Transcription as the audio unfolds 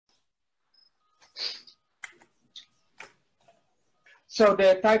So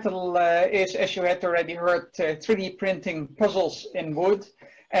the title is, as you had already heard, 3D printing puzzles in wood.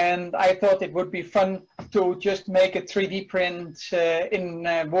 And I thought it would be fun to just make a 3D print in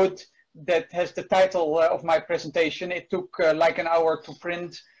wood that has the title of my presentation. It took like an hour to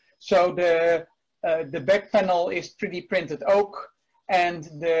print. So the back panel is 3D printed oak, and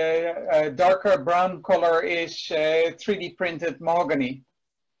the darker brown color is 3D printed mahogany.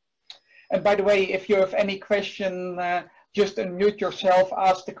 And by the way, if you have any question, just unmute yourself,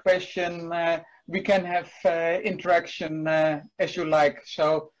 ask the question. We can have interaction as you like.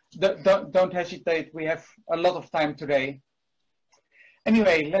 So don't hesitate. We have a lot of time today.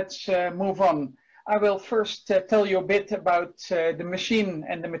 Anyway, let's move on. I will first tell you a bit about the machine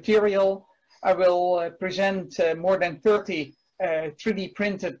and the material. I will present more than 30 3D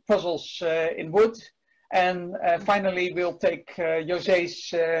printed puzzles in wood. And finally, we'll take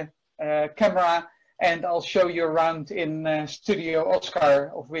José's camera, and I'll show you around in Studio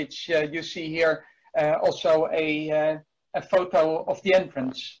Oskar, of which you see here also a photo of the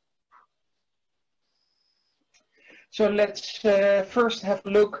entrance. So let's first have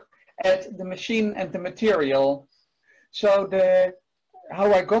a look at the machine and the material. So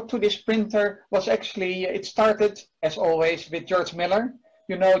how I got to this printer was actually, it started as always with George Miller.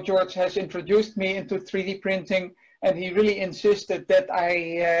 You know, George has introduced me into 3D printing, and he really insisted that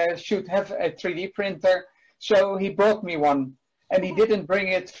I should have a 3D printer. So he bought me one, and he didn't bring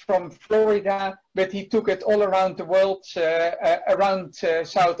it from Florida, but he took it all around the world, around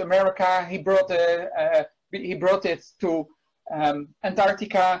South America. He brought it to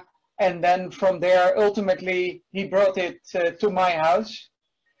Antarctica, and then from there, ultimately, he brought it to my house.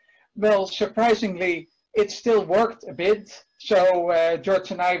 Well, surprisingly, it still worked a bit. So George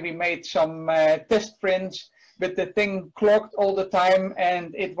and I, we made some test prints, but the thing clogged all the time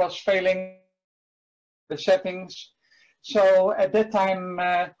and it was failing the settings. So at that time,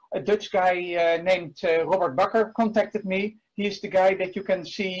 a Dutch guy named Robert Bakker contacted me. He's the guy that you can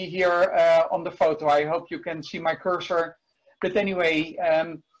see here on the photo. I hope you can see my cursor. But anyway,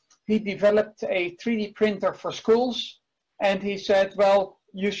 he developed a 3D printer for schools. And he said, well,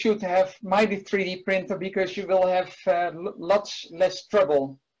 you should have my 3D printer because you will have lots less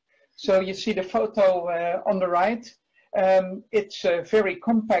trouble. So you see the photo on the right. It's a very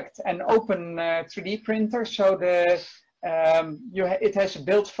compact and open 3D printer. So it has a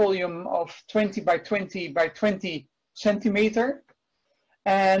build volume of 20 by 20 by 20 centimeter.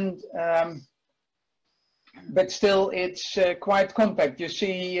 And but still it's quite compact. You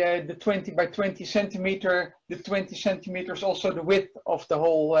see the 20 by 20 centimeter, the 20 centimeters, also the width of the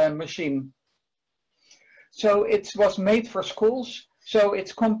whole machine. So it was made for schools. So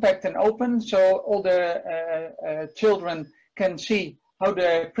it's compact and open, so all the children can see how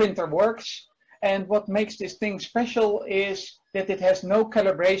the printer works. And what makes this thing special is that it has no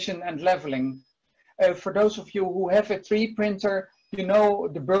calibration and leveling. For those of you who have a 3D printer, you know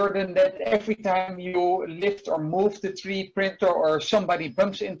the burden that every time you lift or move the 3D printer or somebody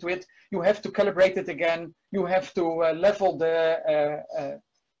bumps into it, you have to calibrate it again. You have to level the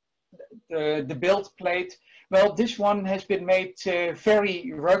build plate. Well, this one has been made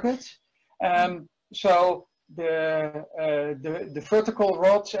very rugged. So the vertical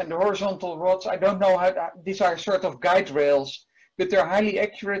rods and the horizontal rods, I don't know how, these are sort of guide rails, but they're highly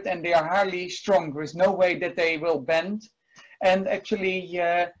accurate and they are highly strong. There is no way that they will bend. And actually,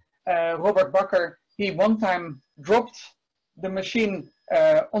 Robert Bakker, he one time dropped the machine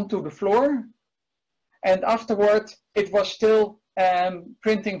onto the floor, and afterward it was still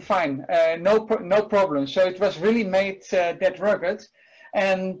printing fine, no problem. So it was really made that rugged.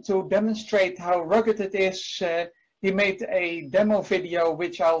 And to demonstrate how rugged it is, he made a demo video,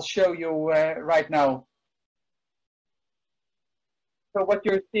 which I'll show you right now. So what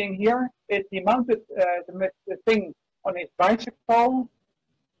you're seeing here is he mounted the thing on his bicycle,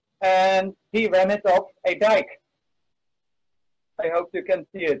 and he ran it up a dike. I hope you can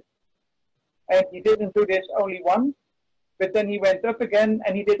see it. And he didn't do this only once, but then he went up again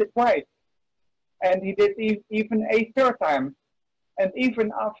and he did it twice. And he did even a third time. And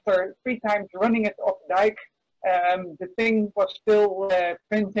even after 3 times running it off the dike, the thing was still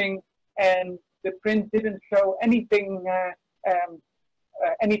printing, and the print didn't show anything,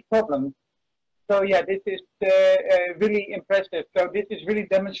 any problems. So yeah, this is really impressive. So this is really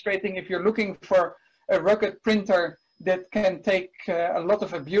demonstrating, if you're looking for a rugged printer that can take a lot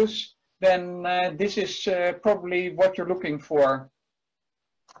of abuse, then this is probably what you're looking for.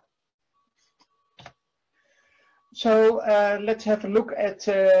 So let's have a look at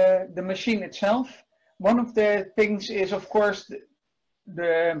the machine itself. One of the things is, of course,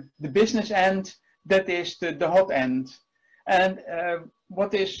 the business end, that is the hot end. And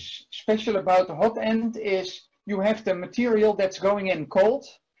what is special about the hot end is you have the material that's going in cold,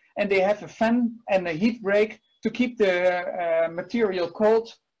 and they have a fan and a heat break to keep the material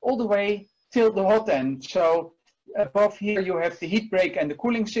cold all the way till the hot end. So above here you have the heat break and the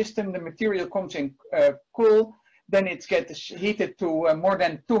cooling system. The material comes in cool, then it gets heated to more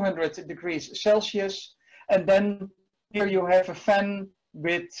than 200 degrees Celsius, and then here you have a fan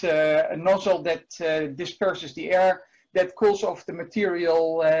with a nozzle that disperses the air that cools off the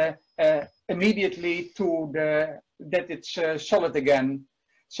material immediately to that it's solid again.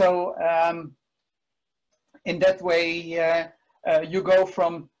 So in that way you go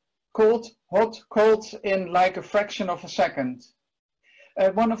from cold, hot, cold in like a fraction of a second.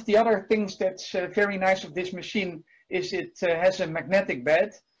 One of the other things that's very nice of this machine is it has a magnetic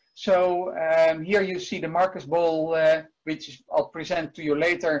bed. So here you see the Marcus ball, which I'll present to you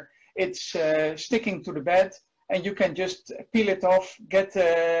later. It's sticking to the bed, and you can just peel it off, get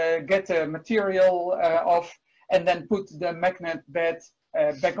the material off, and then put the magnet bed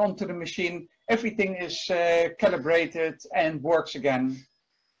back onto the machine. Everything is calibrated and works again.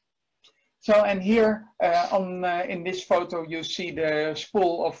 So, and here in this photo you see the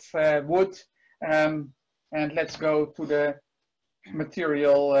spool of wood, and let's go to the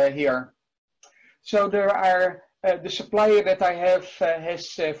material here. So there are the supplier that I have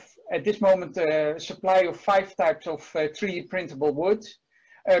has at this moment a supply of 5 types of 3D printable wood: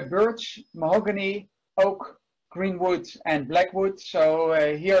 birch, mahogany, oak, greenwood, and blackwood. So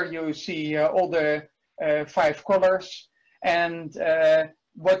here you see all the 5 colors, and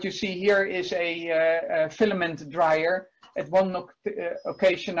what you see here is a filament dryer. At one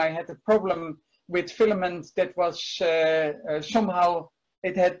occasion I had a problem with filament that was somehow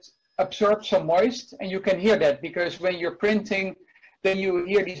it had absorbed some moist, and you can hear that because when you're printing then you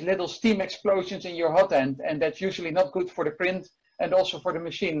hear these little steam explosions in your hot end, and that's usually not good for the print and also for the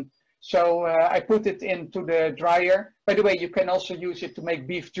machine. So I put it into the dryer. By the way, you can also use it to make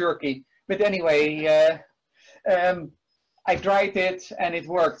beef jerky, but anyway I dried it and it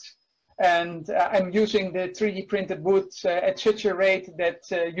worked. And I'm using the 3D printed wood at such a rate that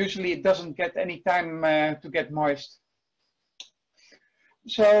usually it doesn't get any time to get moist.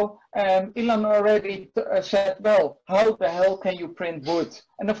 So Ilan already said, well, how the hell can you print wood?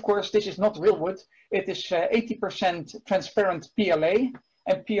 And of course, this is not real wood. It is 80% transparent PLA.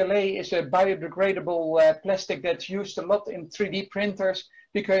 And PLA is a biodegradable plastic that's used a lot in 3D printers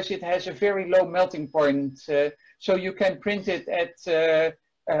because it has a very low melting point. So you can print it at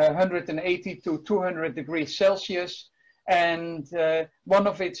 180 to 200 degrees Celsius. And one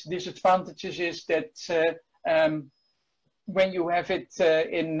of its disadvantages is that when you have it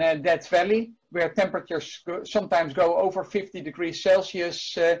in Death Valley, where temperatures sometimes go over 50 degrees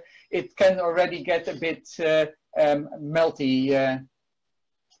Celsius, it can already get a bit melty.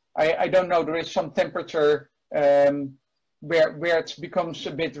 I don't know, there is some temperature where it becomes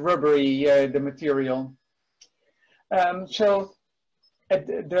a bit rubbery, the material. So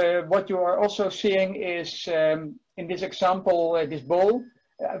what you are also seeing is, in this example, this bowl,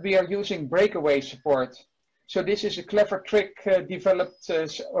 we are using breakaway support. So this is a clever trick developed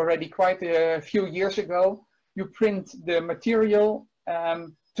already quite a few years ago. You print the material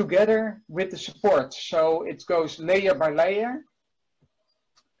together with the support. So it goes layer by layer.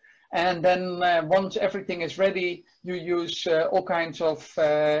 And then once everything is ready, you use all kinds of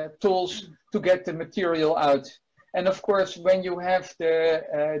tools to get the material out. And of course, when you have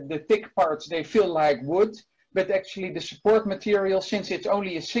the thick parts, they feel like wood, but actually the support material, since it's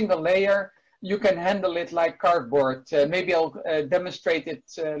only a single layer, you can handle it like cardboard. Maybe I'll demonstrate it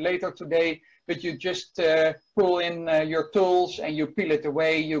later today, but you just pull in your tools and you peel it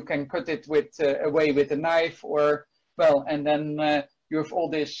away. You can cut it away with a knife, or, well, and then you have all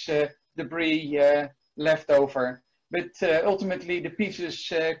this debris left over. But ultimately the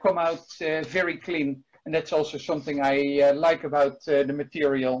pieces come out very clean. And that's also something I like about the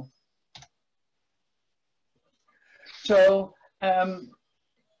material. So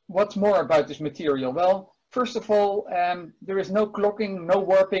what's more about this material? Well, first of all, there is no clocking, no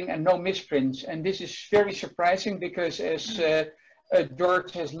warping, and no misprints. And this is very surprising because, as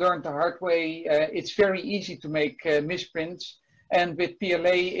George has learned the hard way, it's very easy to make misprints. And with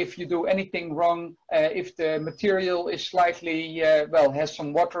PLA, if you do anything wrong, if the material is slightly, well, has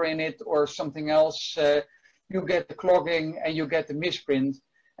some water in it or something else, you get the clogging and you get the misprint.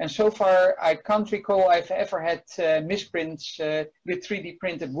 And so far, I can't recall I've ever had misprints with 3D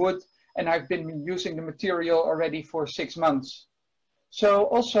printed wood, and I've been using the material already for 6 months. So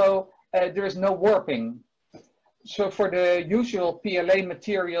also, there is no warping. So for the usual PLA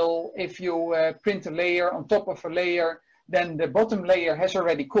material, if you print a layer on top of a layer, then the bottom layer has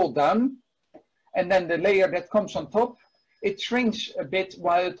already cooled down, and then the layer that comes on top, it shrinks a bit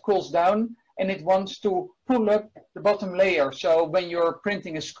while it cools down, and it wants to pull up the bottom layer. So when you're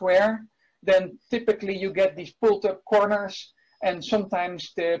printing a square, then typically you get these pulled up corners, and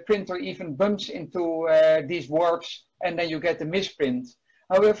sometimes the printer even bumps into these warps, and then you get the misprint.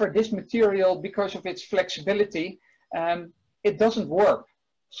 However, this material, because of its flexibility, it doesn't warp.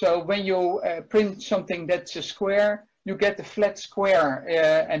 So when you print something that's a square, you get the flat square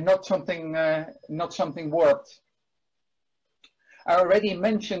and not something warped. I already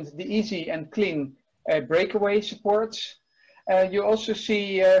mentioned the easy and clean breakaway supports. You also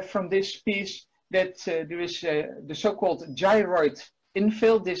see from this piece that there is the so-called gyroid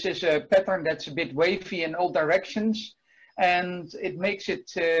infill. This is a pattern that's a bit wavy in all directions, and it makes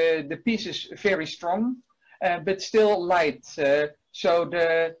it the pieces very strong, but still light. So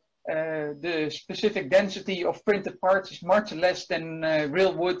the specific density of printed parts is much less than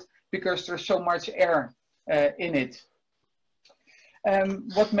real wood because there's so much air in it.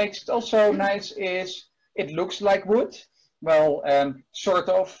 What makes it also nice is it looks like wood. Well, sort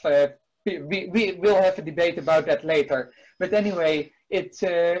of. We will have a debate about that later. But anyway,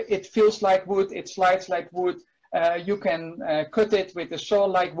 it feels like wood. It slides like wood. You can cut it with a saw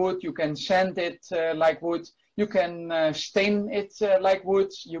like wood. You can sand it like wood. You can stain it like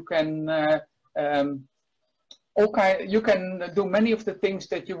wood. You can you can do many of the things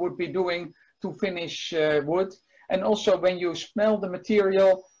that you would be doing to finish wood. And also, when you smell the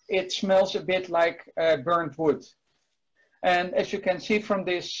material, it smells a bit like burnt wood. And as you can see from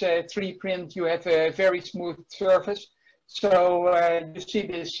this 3D print, you have a very smooth surface. So you see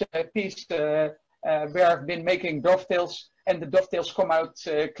this piece where I've been making dovetails, and the dovetails come out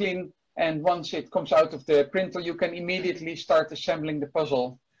clean. And once it comes out of the printer, you can immediately start assembling the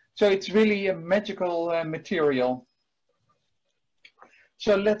puzzle. So it's really a magical material.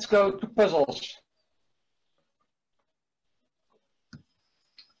 So let's go to puzzles.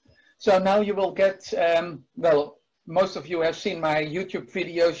 So now you will get, well, most of you have seen my YouTube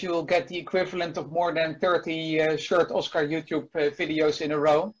videos. You will get the equivalent of more than 30 short Oscar YouTube videos in a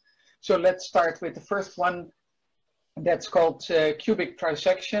row. So let's start with the first one. That's called cubic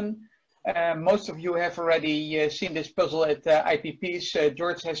trisection. Most of you have already seen this puzzle at IPPs.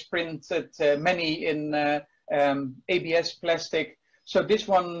 George has printed many in ABS plastic. So this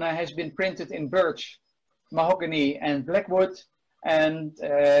one has been printed in birch, mahogany, and blackwood. And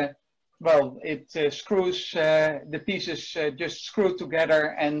well, it screws, the pieces just screw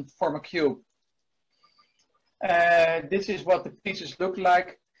together and form a cube. This is what the pieces look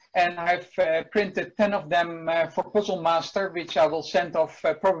like. And I've printed 10 of them for Puzzle Master, which I will send off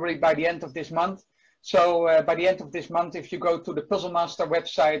probably by the end of this month. So by the end of this month, if you go to the Puzzle Master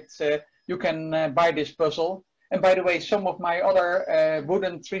website, you can buy this puzzle. And by the way, some of my other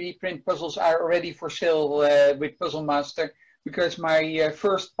wooden 3D print puzzles are already for sale with Puzzle Master, because my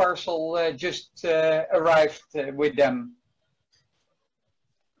first parcel just arrived with them.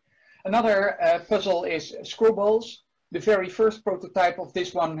 Another puzzle is screwballs. The very first prototype of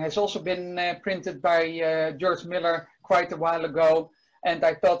this one has also been printed by George Miller quite a while ago. And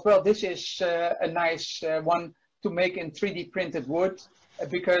I thought, well, this is a nice one to make in 3D printed wood,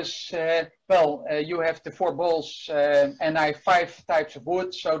 because, well, you have the 4 balls and I have 5 types of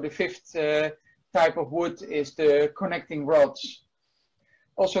wood. So the 5th type of wood is the connecting rods.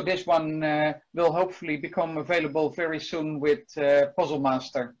 Also, this one will hopefully become available very soon with Puzzle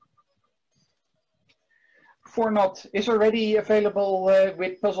Master. 4-knot is already available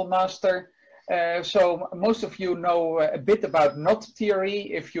with Puzzle Master. So most of you know a bit about knot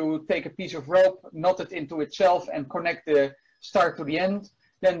theory. If you take a piece of rope, knot it into itself and connect the start to the end,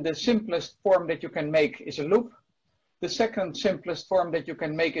 then the simplest form that you can make is a loop. The second simplest form that you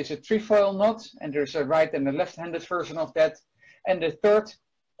can make is a trefoil knot, and there's a right and a left-handed version of that. And the third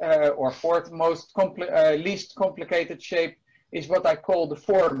or fourth least complicated shape is what I call the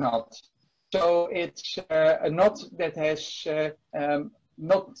 4-knot. So it's a knot that has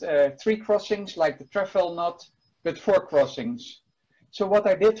not 3 crossings like the trefoil knot, but 4 crossings. So what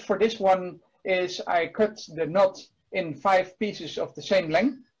I did for this one is I cut the knot in 5 pieces of the same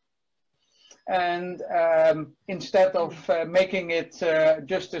length. And instead of making it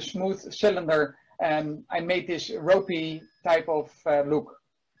just a smooth cylinder, I made this ropey type of look.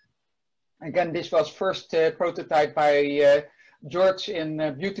 Again, this was first prototyped by George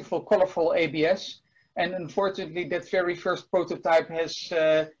in beautiful, colorful ABS. And unfortunately, that very first prototype has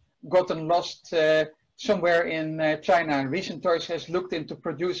gotten lost somewhere in China. Recent Toys has looked into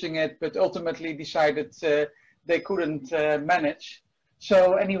producing it, but ultimately decided they couldn't manage.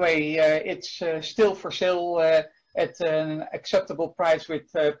 So anyway, it's still for sale at an acceptable price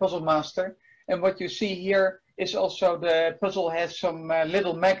with Puzzle Master. And what you see here is also the puzzle has some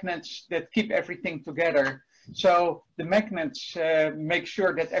little magnets that keep everything together. So the magnets make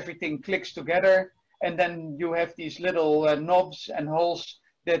sure that everything clicks together, and then you have these little knobs and holes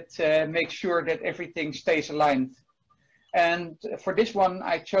that make sure that everything stays aligned. And for this one,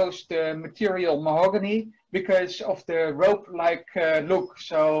 I chose the material mahogany because of the rope-like look.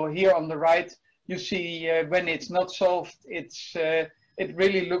 So here on the right, you see when it's not solved, it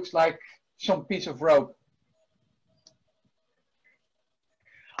really looks like some piece of rope.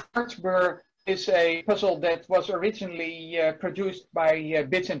 Archburr is a puzzle that was originally produced by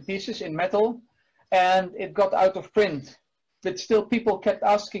Bits and Pieces in metal, and it got out of print. But still people kept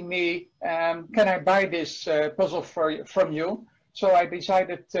asking me, can I buy this puzzle from you? So I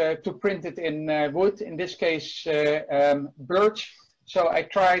decided to print it in wood, in this case birch. So I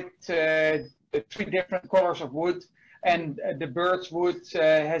tried the 3 different colors of wood, and the birch wood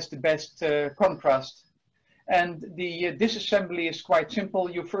has the best contrast. And the disassembly is quite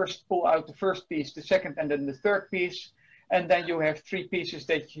simple. You first pull out the first piece, the second, and then the third piece. And then you have 3 pieces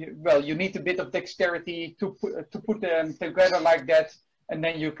that you need a bit of dexterity to put them together like that, and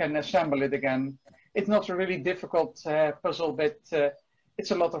then you can assemble it again. It's not a really difficult puzzle, but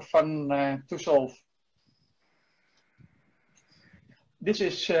it's a lot of fun to solve. This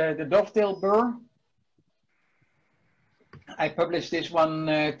is the dovetail burr. I published this one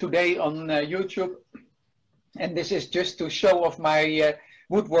today on YouTube, and this is just to show off my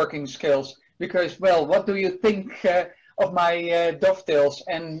woodworking skills, because, well, what do you think of my dovetails?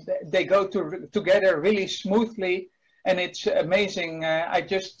 And they go together really smoothly, and it's amazing. I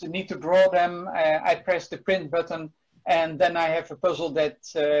just need to draw them. I press the print button, and then I have a puzzle that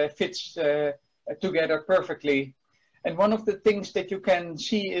fits together perfectly. And one of the things that you can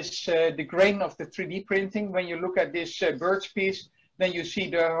see is the grain of the 3D printing. When you look at this birch piece, then you see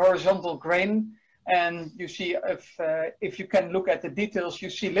the horizontal grain, and you see if you can look at the details, you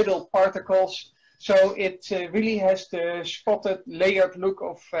see little particles. So it really has the spotted, layered look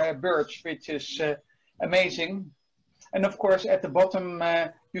of birch, which is amazing. And of course, at the bottom,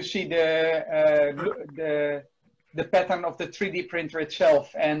 you see the pattern of the 3D printer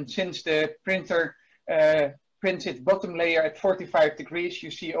itself. And since the printer prints its bottom layer at 45 degrees,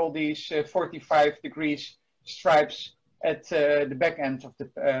 you see all these 45 degrees stripes at the back end of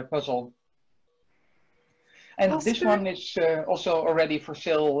the puzzle. And Oskar, this one is also already for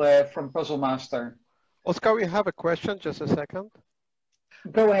sale from Puzzle Master. Oskar, we have a question, just a second.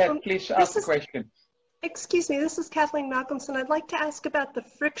 Go ahead, please ask the question. Excuse me, this is Kathleen Malcolmson. I'd like to ask about the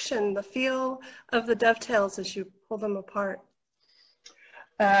friction, the feel of the dovetails as you pull them apart.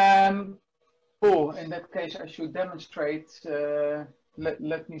 Oh, in that case, I should demonstrate.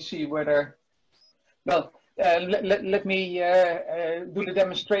 Let me see whether, well, let me do the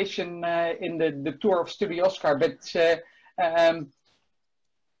demonstration in the tour of Studio Oskar, but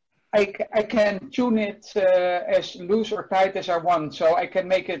I can tune it as loose or tight as I want. So I can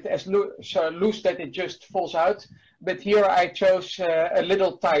make it as loose that it just falls out. But here I chose a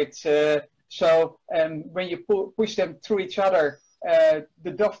little tight. So when you push them through each other,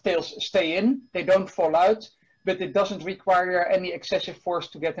 the dovetails stay in, they don't fall out, but it doesn't require any excessive force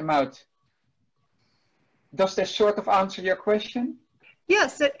to get them out. Does this sort of answer your question?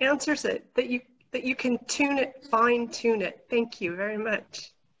 Yes, it answers it, that you can tune it, fine tune it. Thank you very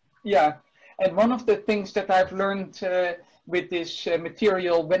much. Yeah, and one of the things that I've learned with this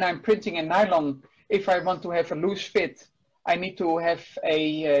material, when I'm printing in nylon, if I want to have a loose fit, I need to have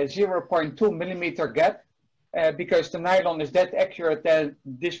a 0.2 millimeter gap. Because the nylon is that accurate that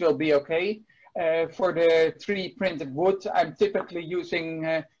this will be okay. For the 3D printed wood, I'm typically using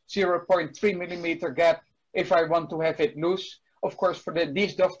 0.3 millimeter gap if I want to have it loose. Of course, for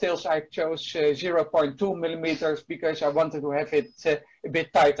these dovetails, I chose 0.2 millimeters because I wanted to have it a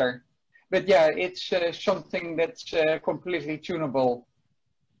bit tighter. But yeah, it's something that's completely tunable.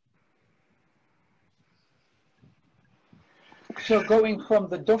 So going from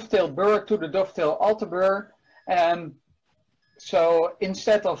the dovetail burr to the dovetail alto burr, so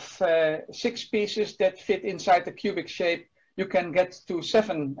instead of 6 pieces that fit inside the cubic shape, you can get to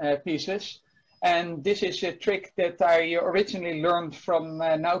 7 pieces. And this is a trick that I originally learned from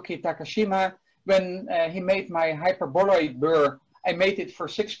Naoki Takashima when he made my hyperboloid burr. I made it for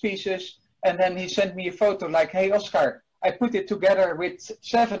 6 pieces, and then he sent me a photo like, hey Oskar, I put it together with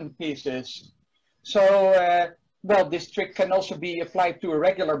 7 pieces. So, well, this trick can also be applied to a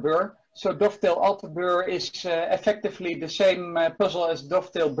regular burr. So dovetail alto burr is effectively the same puzzle as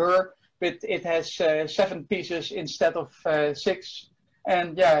dovetail burr, but it has 7 pieces instead of 6.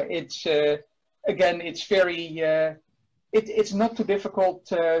 And yeah, it's again, it's very, it's not too difficult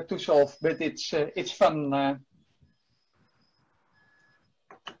to solve, but it's fun.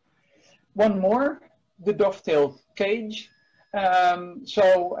 One more, the dovetail cage.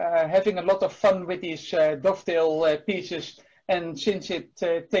 Having a lot of fun with these dovetail pieces, and since it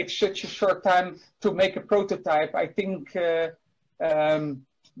takes such a short time to make a prototype, I think the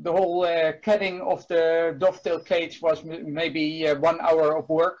whole catting of the dovetail cage was maybe 1 hour of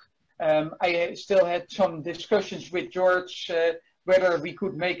work. I still had some discussions with George whether we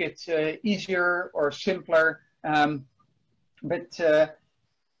could make it easier or simpler, but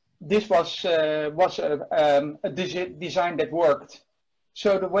this was a design that worked.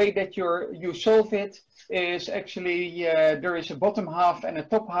 So the way that you solve it is actually there is a bottom half and a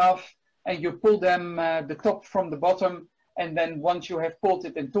top half, and you pull them the top from the bottom, and then once you have pulled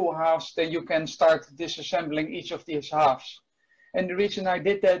it in 2 halves, then you can start disassembling each of these halves. And the reason I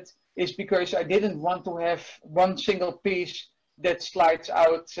did that is because I didn't want to have one single piece that slides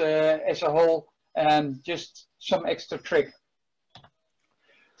out as a whole, and just some extra trick.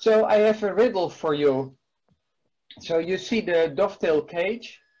 So I have a riddle for you. So you see the dovetail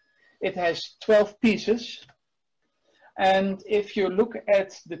cage, it has 12 pieces. And if you look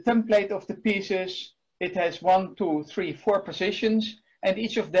at the template of the pieces, it has 1, 2, 3, 4 positions, and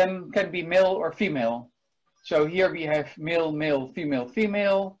each of them can be male or female. So here we have male, male, female,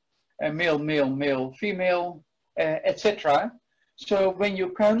 female, male, male, male, female, etc. So when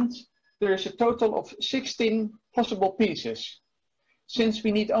you count, there is a total of 16 possible pieces. Since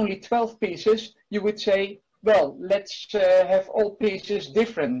we need only 12 pieces, you would say, well, let's have all pieces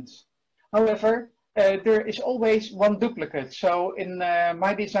different. However, there is always one duplicate. So in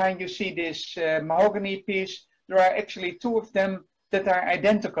my design, you see this mahogany piece. There are actually 2 of them that are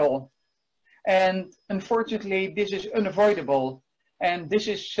identical. And unfortunately, this is unavoidable. And this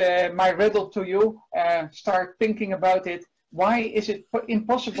is my riddle to you. Start thinking about it. Why is it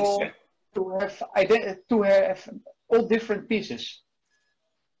impossible to have all different pieces?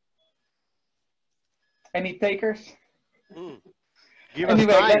 Any takers? Give us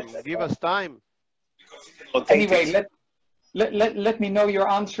time. Give us time. Anyway, let me know your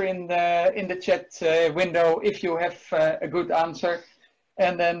answer in the chat window if you have a good answer,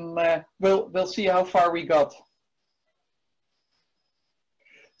 and then we'll see how far we got.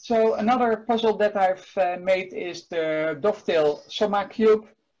 So another puzzle that I've made is the dovetail soma cube,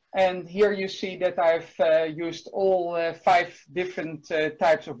 and here you see that I've used all 5 different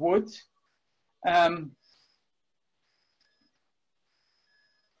types of wood.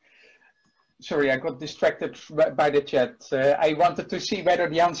 Sorry, I got distracted by the chat. I wanted to see whether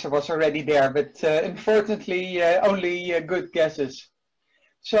the answer was already there, but unfortunately, only good guesses.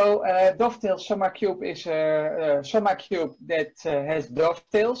 So dovetail soma cube is a soma cube that has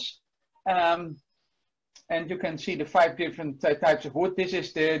dovetails. And you can see the 5 different types of wood. This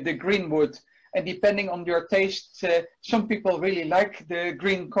is the green wood. And depending on your taste, some people really like the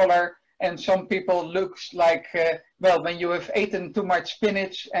green color. And some people looks like, well, when you have eaten too much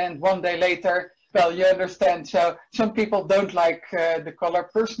spinach and one day later, well, you understand. So some people don't like the color.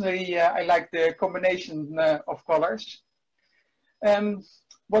 Personally, I like the combination of colors.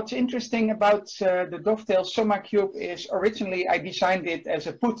 What's interesting about the dovetail soma cube is originally I designed it as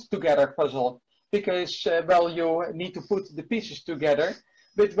a put together puzzle because, well, you need to put the pieces together.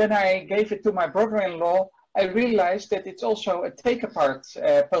 But when I gave it to my brother-in-law, I realized that it's also a take-apart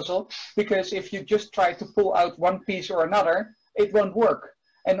puzzle, because if you just try to pull out one piece or another, it won't work.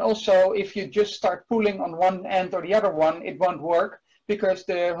 And also, if you just start pulling on one end or the other one, it won't work, because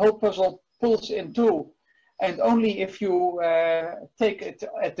the whole puzzle pulls in 2. And only if you take it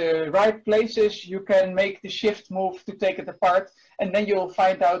at the right places, you can make the shift move to take it apart. And then you'll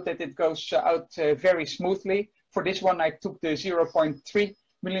find out that it goes out very smoothly. For this one, I took the 0.3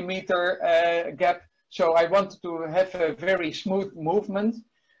 millimeter gap. So I wanted to have a very smooth movement.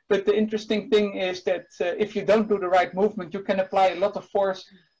 But the interesting thing is that if you don't do the right movement, you can apply a lot of force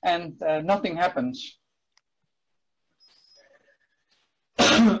and nothing happens.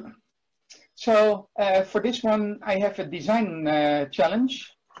 So for this one, I have a design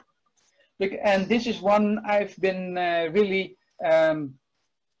challenge. And this is one I've been really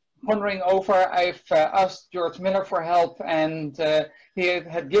pondering over. I've asked George Miller for help, and he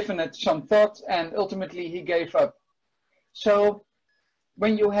had given it some thought, and ultimately he gave up. So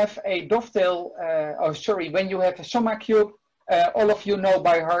when you have a dovetail, when you have a soma cube, all of you know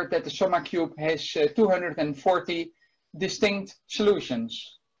by heart that the soma cube has 240 distinct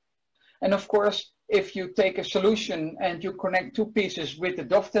solutions. And of course, if you take a solution and you connect 2 pieces with the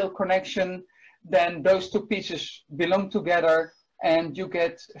dovetail connection, then those 2 pieces belong together. and you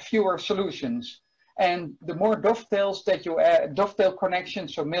get fewer solutions. And the more dovetails that you add, dovetail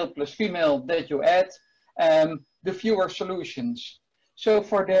connections, so male plus female, that you add, the fewer solutions. So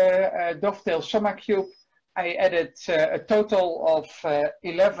for the dovetail Summa cube, I added a total of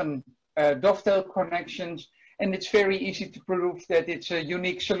 11 dovetail connections, and it's very easy to prove that it's a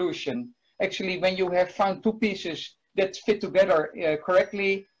unique solution. Actually, when you have found two pieces that fit together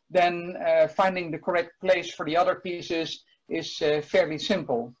correctly, then finding the correct place for the other pieces is fairly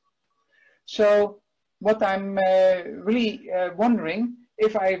simple. So what I'm really wondering,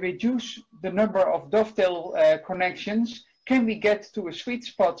 if I reduce the number of dovetail connections, can we get to a sweet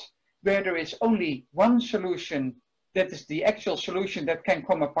spot where there is only one solution that is the actual solution that can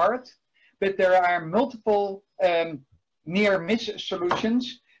come apart, but there are multiple near-miss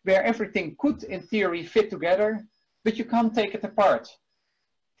solutions where everything could, in theory, fit together, but you can't take it apart.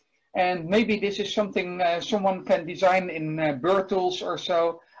 And maybe this is something someone can design in BirdTools or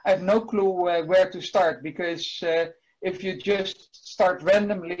so. I have no clue where to start, because if you just start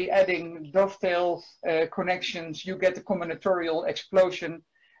randomly adding dovetail connections, you get a combinatorial explosion,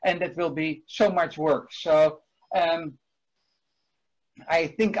 and that will be so much work. So I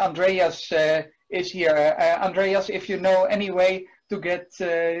think Andreas is here. Andreas, if you know any way to get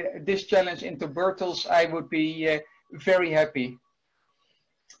this challenge into BirdTools, I would be very happy.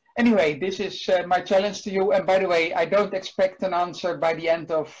 Anyway, this is my challenge to you. And by the way, I don't expect an answer by the end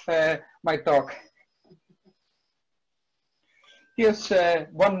of my talk. Here's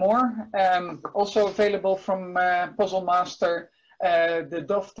one more, also available from Puzzle Master, the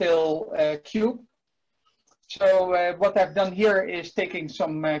dovetail cube. So what I've done here is taking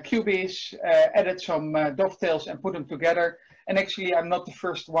some cubies, added some dovetails and put them together. And actually, I'm not the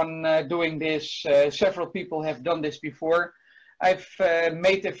first one doing this. Several people have done this before. I've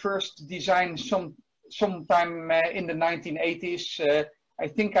made the first design sometime in the 1980s. I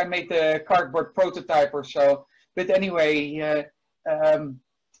think I made a cardboard prototype or so. But anyway,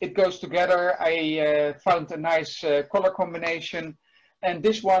 it goes together. I found a nice color combination. And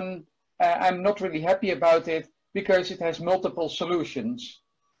this one, I'm not really happy about it because it has multiple solutions.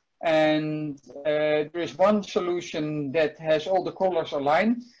 And there is one solution that has all the colors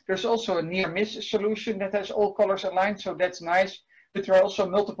aligned. There's also a near-miss solution that has all colors aligned, so that's nice. But there are also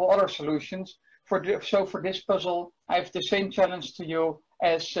multiple other solutions. So for this puzzle, I have the same challenge to you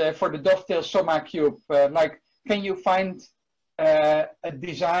as for the dovetail Summa cube. Like, can you find a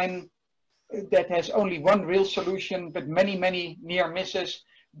design that has only one real solution, but many, many near misses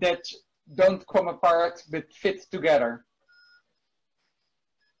that don't come apart but fit together?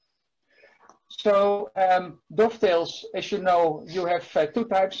 So dovetails, as you know, you have two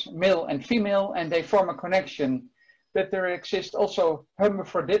types, male and female, and they form a connection. But there exist also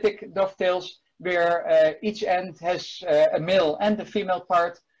hermaphroditic dovetails where each end has a male and a female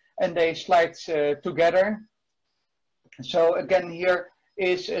part, and they slide together. So again, here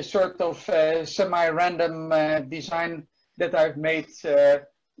is a sort of semi-random design that I've made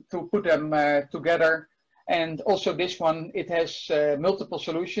to put them together. And also this one, it has multiple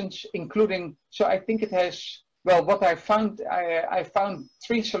solutions, including, so I think it has, well, what I found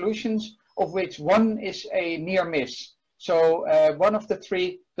 3 solutions, of which one is a near miss. So one of the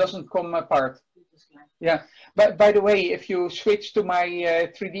 3 doesn't come apart. Yeah, but by the way, if you switch to my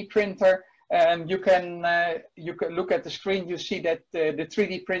 3D printer, you can look at the screen, you see that the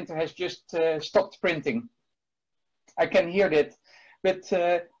 3D printer has just stopped printing. I can hear that,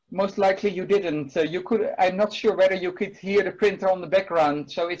 but most likely you didn't. I'm not sure whether you could hear the printer on the background.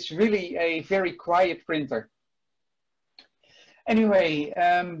 So it's really a very quiet printer. Anyway,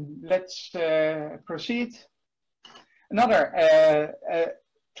 let's proceed. Another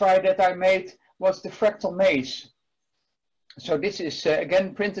try that I made was the fractal maze. So this is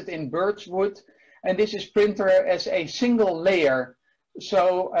again printed in birch wood, and this is printed as a single layer.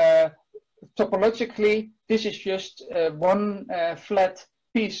 So topologically, this is just one flat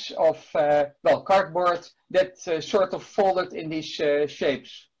piece of well, cardboard that sort of folded in these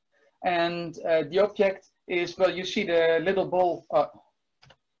shapes. And the object is, well, you see the little ball,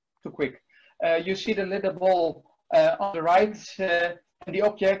 too quick. You see the little ball on the right, and the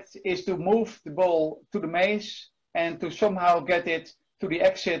object is to move the ball to the maze and to somehow get it to the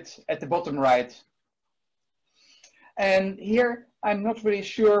exit at the bottom right. And here, I'm not really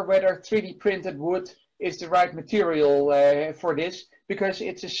sure whether 3D printed wood is the right material for this, because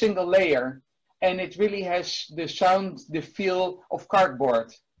it's a single layer and it really has the sound, the feel of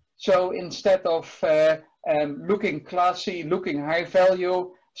cardboard. So instead of looking classy, looking high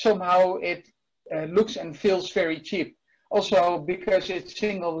value, somehow it looks and feels very cheap. Also, because it's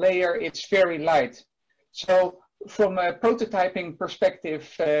single layer, it's very light. So From a prototyping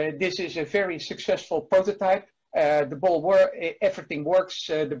perspective, this is a very successful prototype. The ball everything works.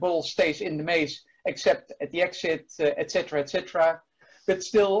 The ball stays in the maze except at the exit, etc., etc. But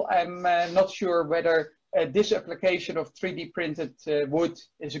still, I'm not sure whether this application of 3D printed wood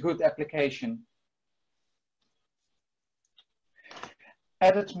is a good application.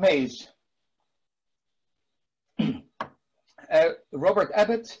 Abbott maze. Robert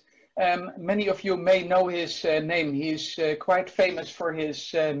Abbott. Many of you may know his name. He's quite famous for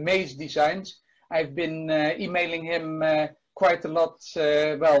his maze designs. I've been emailing him quite a lot,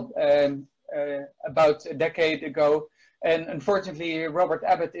 about a decade ago. And unfortunately, Robert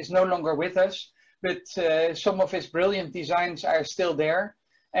Abbott is no longer with us, but some of his brilliant designs are still there.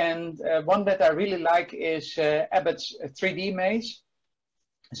 And one that I really like is Abbott's 3D maze.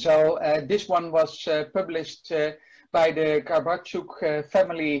 So this one was published by the Garbachuk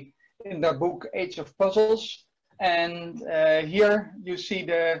family in their book Age of Puzzles. And here you see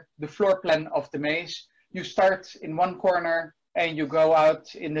the floor plan of the maze. You start in one corner and you go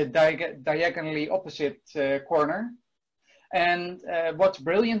out in the diagonally opposite corner. And what's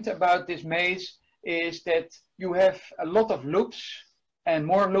brilliant about this maze is that you have a lot of loops and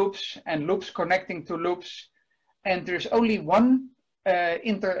more loops and loops connecting to loops. And there's only one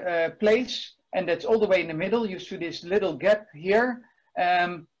place, and that's all the way in the middle. You see this little gap here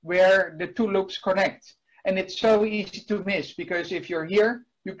where the two loops connect. And it's so easy to miss, because if you're here,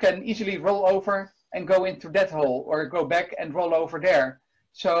 you can easily roll over and go into that hole, or go back and roll over there.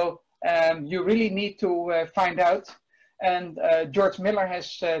 So you really need to find out. And George Miller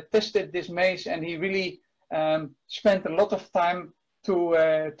has tested this maze, and he really spent a lot of time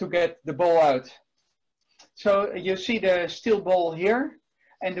to get the ball out. So you see the steel ball here,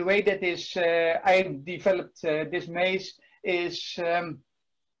 and the way that is I developed this maze is the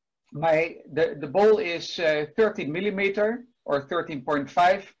ball is 13 millimeter or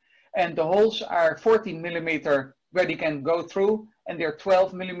 13.5, and the holes are 14 millimeter where they can go through, and they're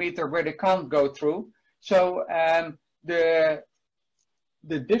 12 millimeter where they can't go through. So the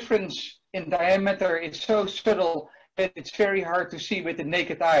difference in diameter is so subtle that it's very hard to see with the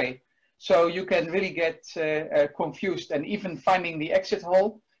naked eye. So you can really get confused, and even finding the exit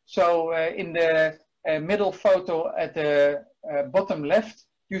hole. So in the middle photo at the bottom left,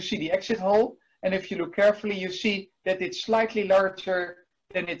 you see the exit hole. And if you look carefully, you see that it's slightly larger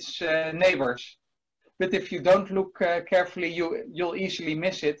than its neighbors. But if you don't look carefully, you'll easily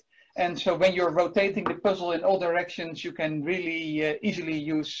miss it. And so when you're rotating the puzzle in all directions, you can really easily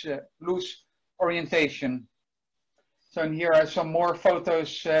lose orientation. So here are some more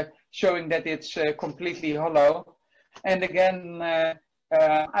photos showing that it's completely hollow. And again,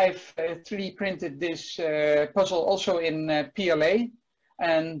 I've 3D printed this puzzle also in PLA,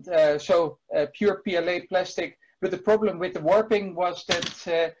 and so pure PLA plastic. But the problem with the warping was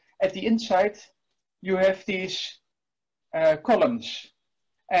that at the inside you have these columns,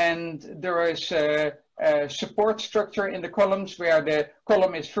 and there is a support structure in the columns where the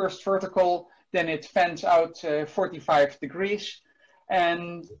column is first vertical, then it fans out 45 degrees.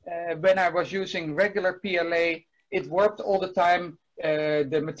 And when I was using regular PLA, it warped all the time.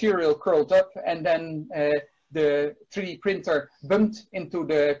 The material curled up, and then the 3D printer bumped into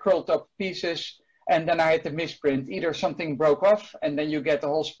the curled up pieces, and then I had to misprint. Either something broke off, and then you get a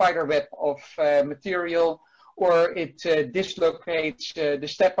whole spider web of material, or it dislocates the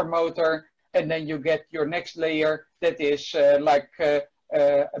stepper motor, and then you get your next layer that is like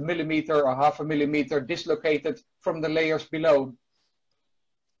a millimeter or half a millimeter dislocated from the layers below.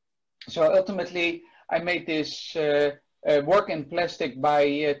 So ultimately, I made this work in plastic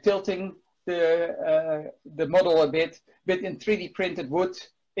by tilting the model a bit, but in 3D printed wood,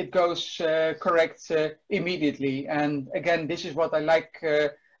 it goes correct immediately. And again, this is what I like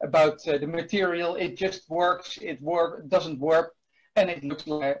about the material. It just works, it doesn't warp, and it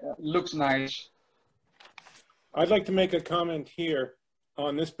looks nice. I'd like to make a comment here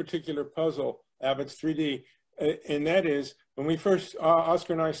on this particular puzzle, Abbott's 3D, and that is, when we first,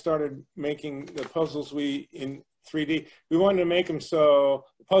 Oscar and I started making the puzzles in 3D, we wanted to make them so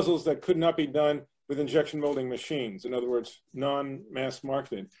puzzles that could not be done with injection molding machines, in other words, non-mass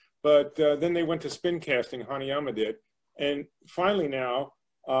marketed. But then they went to spin casting, Hanayama did, and finally now,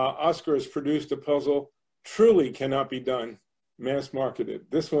 Oscar has produced a puzzle truly cannot be done mass marketed.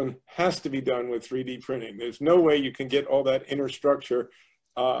 This one has to be done with 3D printing. There's no way you can get all that inner structure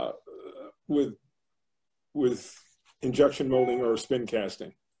with injection molding or spin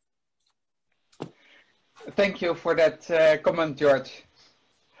casting. Thank you for that comment, George.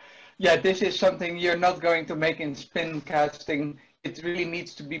 Yeah, this is something you're not going to make in spin casting. It really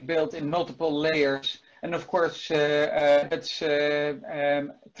needs to be built in multiple layers. And of course, that's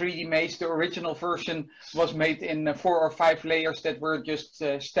 3D Maze. The original version was made in 4 or 5 layers that were just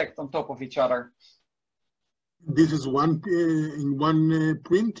stacked on top of each other. This is one in one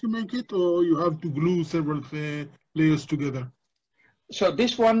print to make it, or you have to glue several layers together? So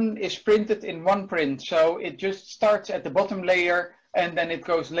this one is printed in one print. So it just starts at the bottom layer and then it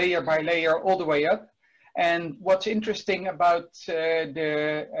goes layer by layer all the way up. And what's interesting about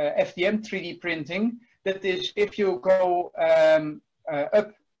the FDM 3D printing, that is if you go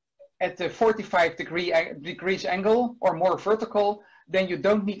up at the 45 degrees angle or more vertical, then you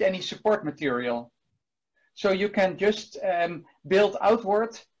don't need any support material. So you can just build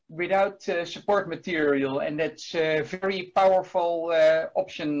outward without support material, and that's a very powerful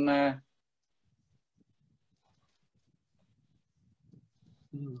option.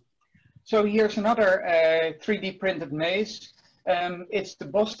 So here's another 3D printed maze. It's the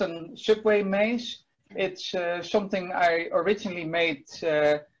Boston subway maze. It's something I originally made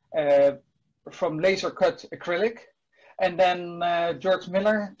from laser cut acrylic. And then George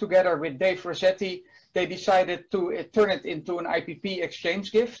Miller, together with Dave Rossetti, they decided to turn it into an IPP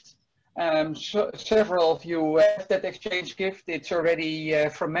exchange gift. So several of you have that exchange gift. It's already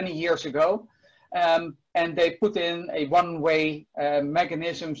from many years ago. And they put in a one-way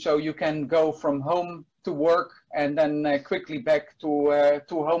mechanism so you can go from home to work and then quickly back to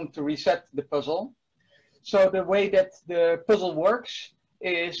home to reset the puzzle. So the way that the puzzle works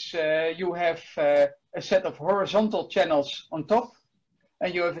is you have a set of horizontal channels on top,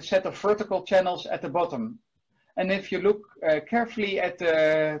 and you have a set of vertical channels at the bottom. And if you look carefully at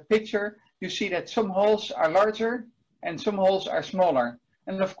the picture, you see that some holes are larger and some holes are smaller.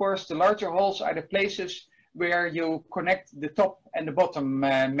 And of course, the larger holes are the places where you connect the top and the bottom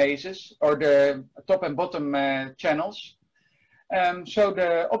mazes, or the top and bottom channels. So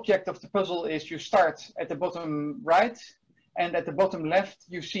the object of the puzzle is you start at the bottom right, and at the bottom left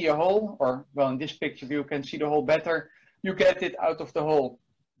you see a hole, or well, in this picture you can see the hole better. You get it out of the hole.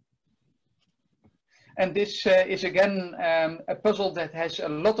 And this is again a puzzle that has a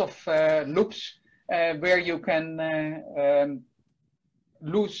lot of loops where you can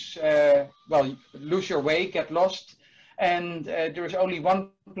lose your way, get lost, and there is only one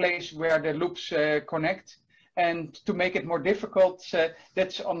place where the loops connect. And to make it more difficult,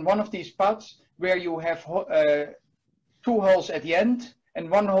 that's on one of these paths where you have 2 holes at the end and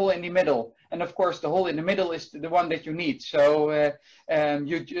 1 hole in the middle. And of course, the hole in the middle is the one that you need. So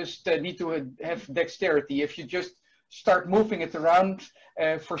you just need to have dexterity. If you just start moving it around,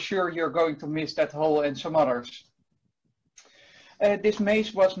 for sure you're going to miss that hole and some others. This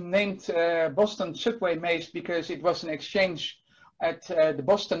maze was named Boston Subway Maze because it was an exchange at the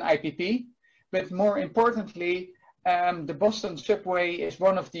Boston IPP. But more importantly, the Boston Subway is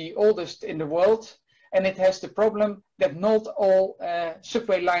one of the oldest in the world, and it has the problem that not all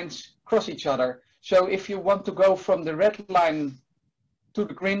subway lines cross each other. So if you want to go from the red line to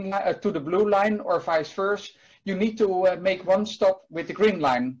the green line, to the blue line, or vice versa, you need to make one stop with the green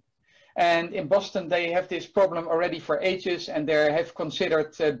line. And in Boston, they have this problem already for ages, and they have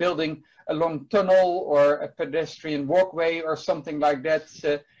considered building a long tunnel or a pedestrian walkway or something like that.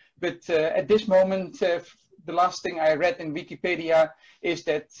 But at this moment, the last thing I read in Wikipedia is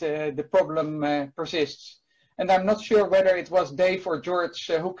that the problem persists. And I'm not sure whether it was Dave or George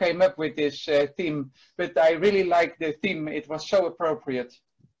who came up with this theme, but I really like the theme. It was so appropriate.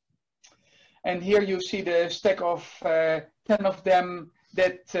 And here you see the stack of 10 of them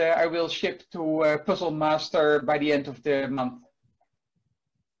that I will ship to Puzzle Master by the end of the month.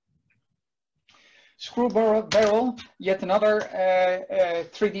 Screw barrel, yet another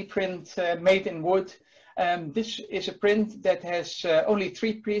 3D print made in wood. This is a print that has only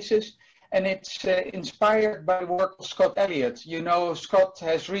 3 pieces, and it's inspired by the work of Scott Elliott. You know, Scott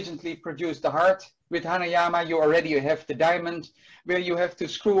has recently produced the heart. With Hanayama, you already have the diamond, where you have to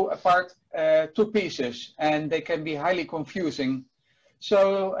screw apart 2 pieces, and they can be highly confusing.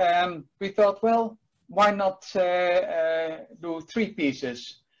 So we thought, well, why not do 3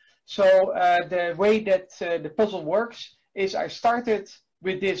 pieces? So the way that the puzzle works is I started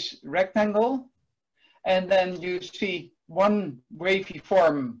with this rectangle, and then you see one wavy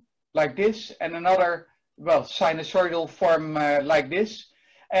form like this and another, well, sinusoidal form like this.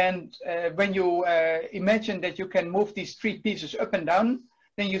 And when you imagine that you can move these 3 pieces up and down,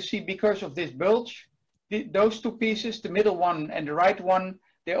 then you see because of this bulge, those 2 pieces, the middle one and the right one,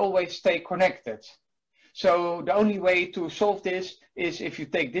 they always stay connected. So the only way to solve this is if you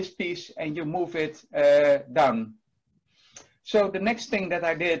take this piece and you move it down. So the next thing that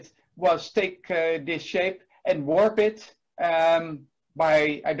I did was take this shape and warp it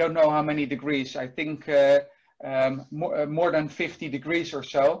by I don't know how many degrees. I think more than 50 degrees or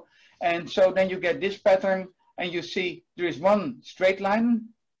so. And so then you get this pattern, and you see there is one straight line,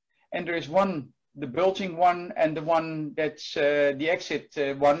 and there is one, the bulging one, and the one that's the exit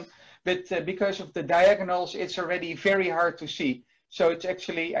one. But because of the diagonals, it's already very hard to see. So it's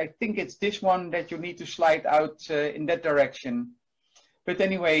actually, I think it's this one that you need to slide out in that direction. But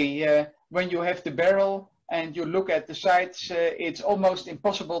anyway, when you have the barrel and you look at the sides, it's almost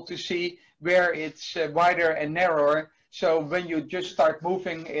impossible to see where it's wider and narrower. So when you just start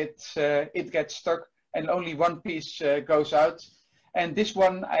moving, it gets stuck and only one piece goes out. And this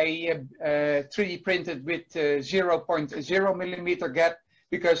one I 3D printed with 0.0 millimeter gap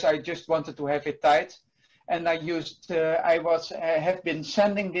because I just wanted to have it tight. And I used, have been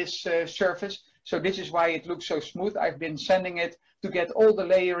sanding this surface. So this is why it looks so smooth. I've been sanding it to get all the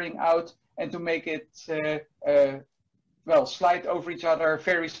layering out and to make it, well, slide over each other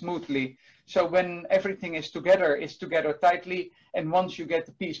very smoothly. So when everything is together, it's together tightly. And once you get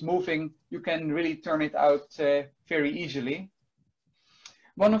the piece moving, you can really turn it out very easily.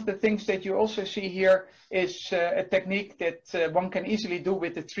 One of the things that you also see here is a technique that one can easily do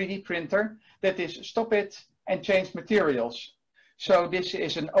with the 3D printer. That is, stop it and change materials. So this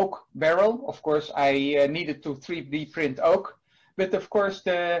is an oak barrel. Of course, I needed to 3D print oak. But of course,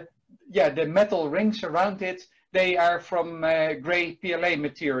 the metal rings around it, they are from gray PLA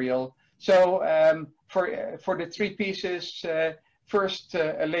material. So for the three pieces, first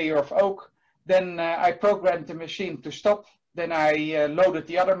a layer of oak, then I programmed the machine to stop. Then I loaded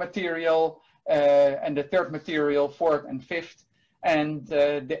the other material and the third material, fourth and fifth. And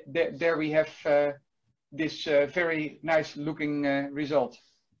there we have this very nice looking result.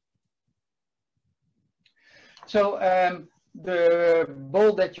 So the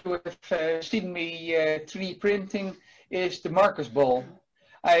ball that you have seen me 3D printing is the Marcus ball.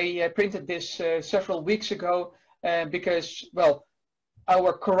 I printed this several weeks ago because, well,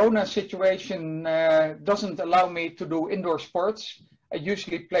 our Corona situation doesn't allow me to do indoor sports. I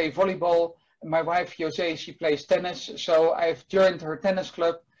usually play volleyball. My wife, Jose, she plays tennis. So I've joined her tennis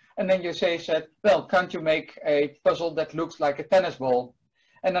club. And then Jose said, well, can't you make a puzzle that looks like a tennis ball?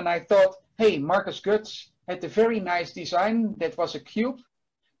 And then I thought, hey, Marcus Guts had a very nice design that was a cube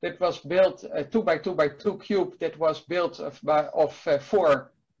that was built, a 2 by 2 by 2 cube that was built of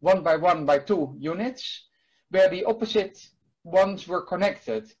 4 1 by 1 by 2 units, where the opposite ones were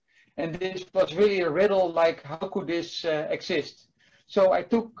connected. And this was really a riddle, like how could this exist? So I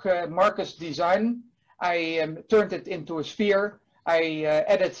took Marcus' design, I turned it into a sphere, I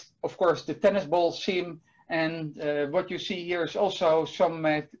added, of course, the tennis ball seam, and what you see here is also some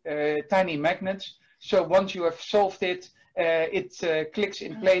tiny magnets. So once you have solved it, it clicks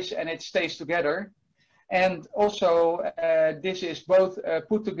in place and it stays together. And also, this is both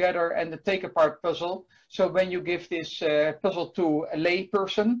put together and the take apart puzzle. So when you give this puzzle to a lay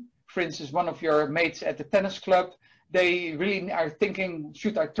person, for instance, one of your mates at the tennis club, they really are thinking,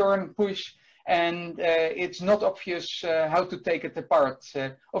 should I turn, push? And it's not obvious how to take it apart.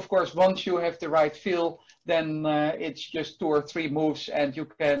 Of course, once you have the right feel, then it's just 2 or 3 moves and you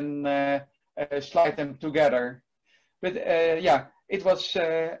can slide them together. But yeah, it was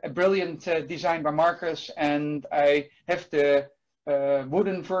a brilliant design by Marcus, and I have the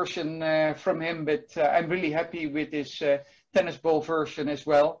wooden version from him, but I'm really happy with this tennis ball version as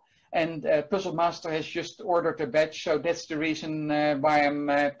well. And Puzzle Master has just ordered a batch, so that's the reason why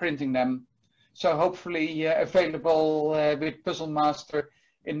I'm printing them. So hopefully available with Puzzle Master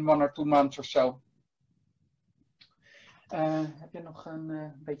in 1 or 2 months or so. Heb je nog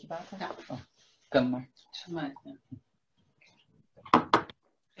een beetje water? Ja. Oh, kan maar.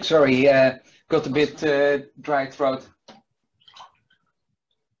 Sorry, got a bit dry throat.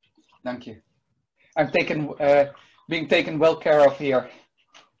 Thank you. I'm being taken well care of here.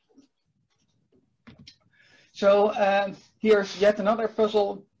 So here's yet another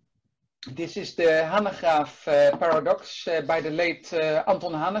puzzle. This is the Hanegraaff paradox by the late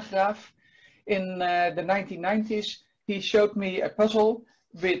Anton Hanegraaff. In the 1990s, he showed me a puzzle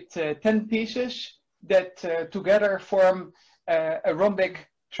with 10 pieces that together form a rhombic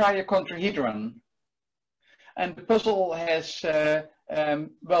triacontrahedron. And the puzzle has,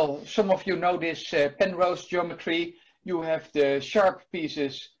 well, some of you know this Penrose geometry. You have the sharp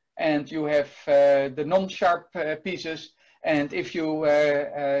pieces and you have the non-sharp pieces. And if you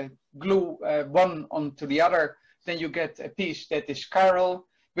glue one onto the other, then you get a piece that is chiral,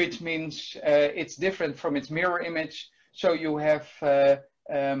 which means it's different from its mirror image. So you have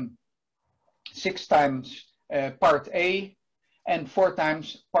 6 times part A and 4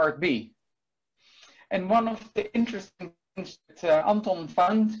 times part B. And one of the interesting things that Anton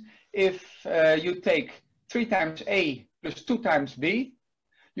found, if you take 3 times A plus 2 times B,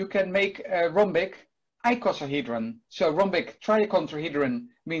 you can make a rhombic icosahedron. So rhombic triicontrahedron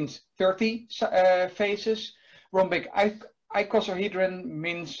means 30 faces. Rhombic icosahedron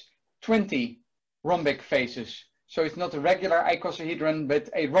means 20 rhombic faces. So it's not a regular icosahedron, but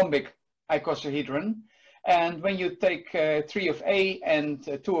a rhombic icosahedron. And when you take 3 of A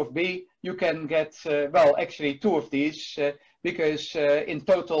and 2 of B, you can get, well, actually 2 of these, because in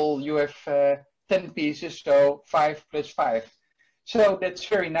total you have 10 pieces, so 5 plus 5. So that's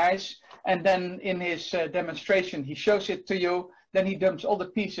very nice. And then in his demonstration, he shows it to you. Then he dumps all the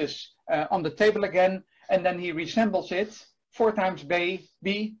pieces on the table again, and then he reassembles it 4 times B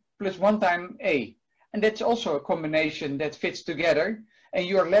plus 1 time A. And that's also a combination that fits together, and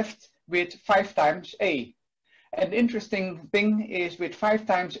you're left with 5 times A. And the interesting thing is, with 5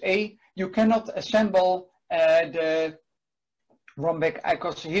 times A, you cannot assemble the rhombic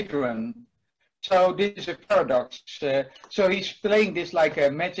icosahedron. So this is a paradox. So he's playing this like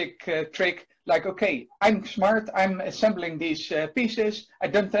a magic trick, like, okay, I'm smart, I'm assembling these pieces, I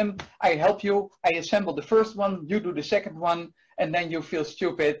dump them, I help you, I assemble the first one, you do the second one, and then you feel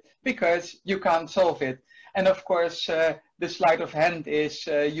stupid because you can't solve it. And of course, the sleight of hand is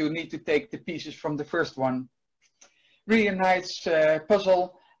you need to take the pieces from the first one. Really nice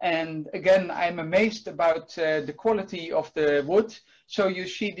puzzle. And again, I'm amazed about the quality of the wood. So you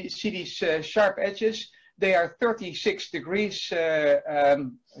see these sharp edges. They are 36 degrees, so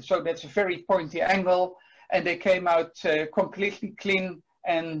that's a very pointy angle. And they came out completely clean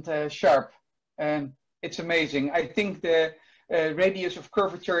and sharp. It's amazing. I think the radius of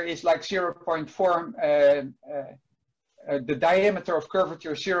curvature is like 0.4, the diameter of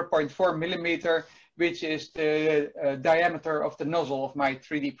curvature is 0.4 millimeter, which is the diameter of the nozzle of my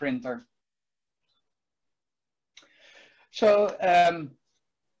 3D printer. So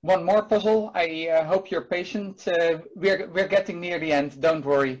one more puzzle. I hope you're patient. We're getting near the end, don't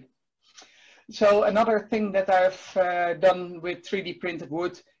worry. So another thing that I've done with 3D printed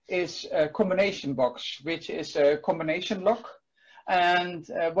wood is a combination box, which is a combination lock. And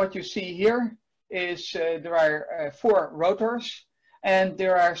what you see here is there are 4 rotors, and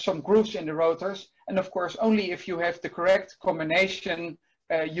there are some grooves in the rotors. And of course, only if you have the correct combination,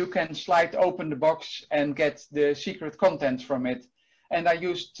 you can slide open the box and get the secret contents from it. And I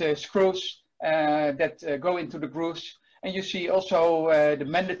used screws that go into the grooves. And you see also the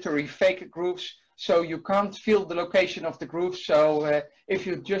mandatory fake grooves, so you can't feel the location of the groove. So if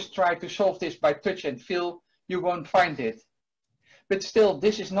you just try to solve this by touch and feel, you won't find it. But still,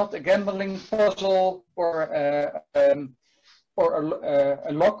 this is not a gambling puzzle or a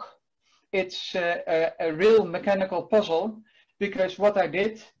lock. It's a real mechanical puzzle, because what I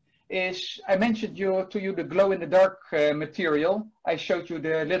did is I mentioned to you the glow-in-the-dark material. I showed you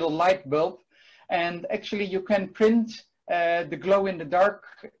the little light bulb, and actually you can print the glow-in-the-dark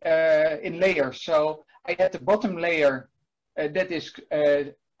in layers. So I had the bottom layer that is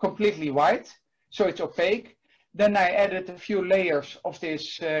completely white, so it's opaque. Then I added a few layers of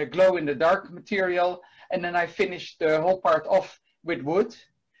this glow-in-the-dark material, and then I finished the whole part off with wood.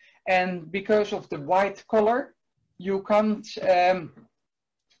 And because of the white color, you can't,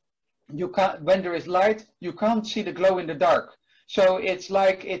 when there is light, you can't see the glow in the dark. So it's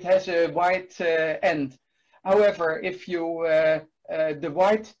like it has a white end. However, if you, the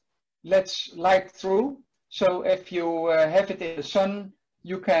white lets light through, so if you have it in the sun,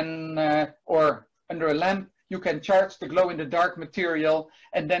 you can, or under a lamp, you can charge the glow in the dark material.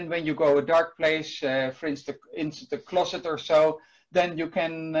 And then when you go a dark place, for instance, into the closet or so, then you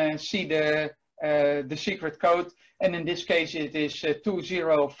can see the secret code. And in this case, it is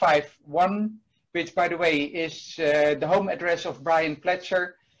 2051, which, by the way, is the home address of Brian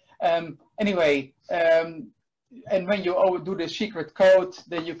Pletcher. Anyway, and when you do the secret code,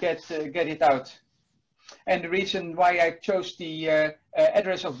 then you get it out. And the reason why I chose the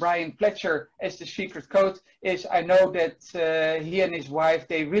address of Brian Pletcher as the secret code is I know that he and his wife,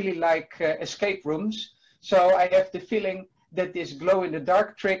 they really like escape rooms. So I have the feeling that this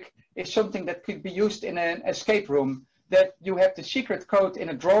glow-in-the-dark trick is something that could be used in an escape room, that you have the secret code in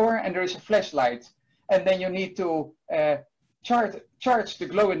a drawer and there is a flashlight. And then you need to charge the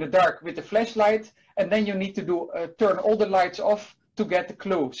glow-in-the-dark with the flashlight, and then you need to turn all the lights off to get the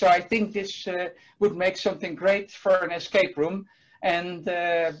clue. So I think this would make something great for an escape room. And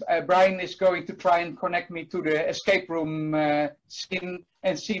Brian is going to try and connect me to the escape room scene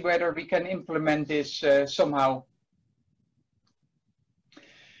and see whether we can implement this somehow.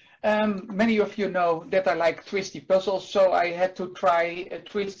 Many of you know that I like twisty puzzles, so I had to try a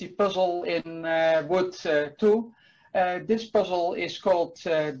twisty puzzle in wood too. This puzzle is called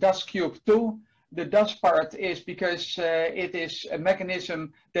Das Cube 2. The Das part is because it is a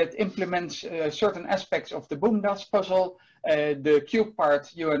mechanism that implements certain aspects of the Boom Das puzzle. The cube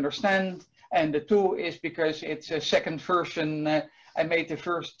part you understand, and the 2 is because it's a second version. I made the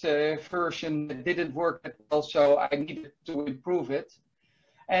first version that didn't work that well, so I needed to improve it.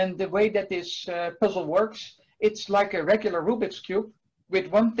 And the way that this puzzle works, it's like a regular Rubik's Cube with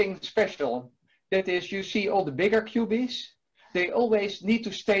one thing special. That is, you see all the bigger cubies, they always need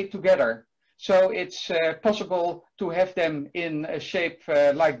to stay together. So it's possible to have them in a shape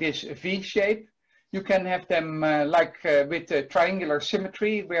like this V shape. You can have them with a triangular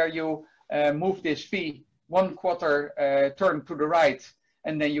symmetry where you move this V 1/4 turn to the right,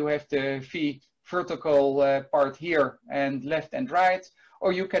 and then you have the V vertical part here and left and right.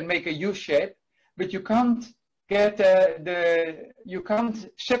 Or you can make a U shape, but you can't get you can't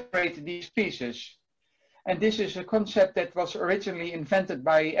separate these pieces. And this is a concept that was originally invented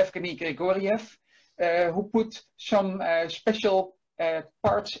by Evgeny Grigoriev, who put some special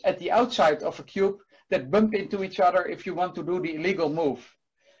parts at the outside of a cube that bump into each other if you want to do the illegal move.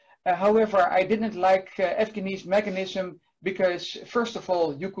 However, I didn't like Evgeny's mechanism because, first of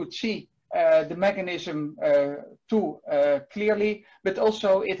all, you could see the mechanism too clearly, but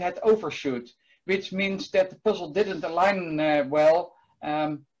also it had overshoot, which means that the puzzle didn't align well.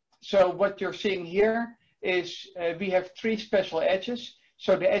 So what you're seeing here is we have 3 special edges.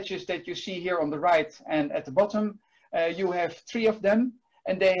 So the edges that you see here on the right and at the bottom, you have 3 of them,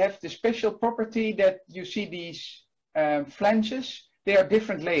 and they have the special property that you see these flanges. They are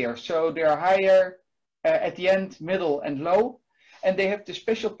different layers, so they are higher at the end, middle, and low, and they have the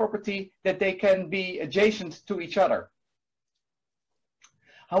special property that they can be adjacent to each other.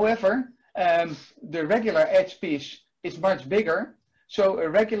 However, the regular edge piece is much bigger, so a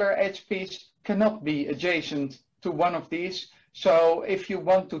regular edge piece cannot be adjacent to one of these. So if you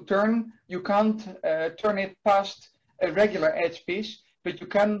want to turn, you can't turn it past a regular edge piece, but you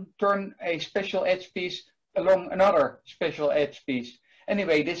can turn a special edge piece along another special edge piece.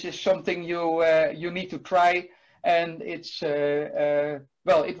 Anyway, this is something you need to try, and it's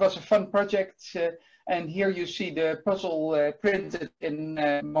well, it was a fun project. And here you see the puzzle printed in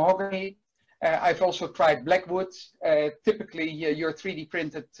mahogany. I've also tried blackwood. Typically, your 3D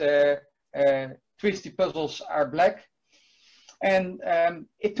printed twisty puzzles are black, and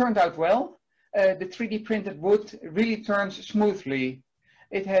it turned out well. The 3D printed wood really turns smoothly.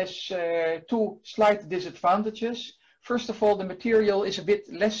 It has 2 slight disadvantages. First of all, the material is a bit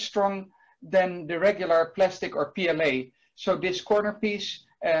less strong than the regular plastic or PLA. So this corner piece,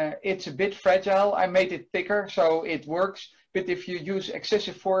 it's a bit fragile. I made it thicker, so it works. But if you use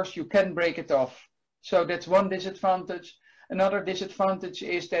excessive force, you can break it off. So that's one disadvantage. Another disadvantage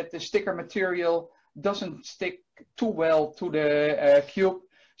is that the sticker material doesn't stick too well to the cube.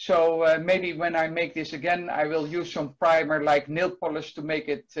 So maybe when I make this again, I will use some primer like nail polish to make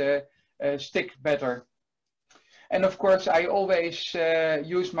it stick better. And of course, I always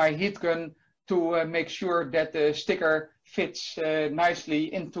use my heat gun to make sure that the sticker fits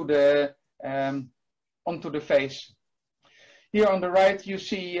nicely into the onto the face. Here on the right, you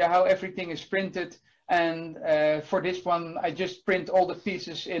see how everything is printed. And for this one, I just print all the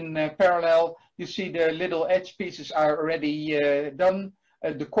pieces in parallel. You see the little edge pieces are already done.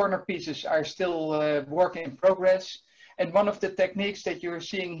 The corner pieces are still work in progress. And one of the techniques that you're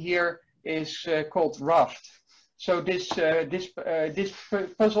seeing here is called raft. So this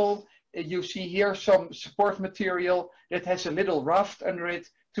puzzle, you see here some support material that has a little raft under it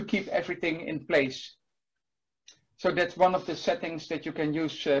to keep everything in place. So that's one of the settings that you can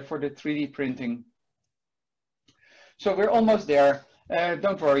use for the 3D printing. So we're almost there.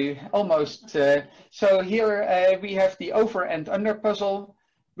 Don't worry, almost. So here we have the over and under puzzle,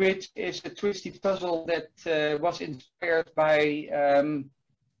 which is a twisty puzzle that was inspired by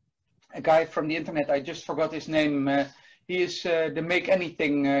a guy from the internet. I just forgot his name. He is the Make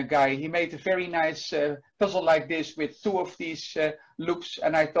Anything guy. He made a very nice puzzle like this with 2 of these loops,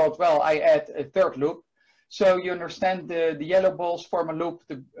 and I thought, well, I add a 3rd loop. So you understand the yellow balls form a loop,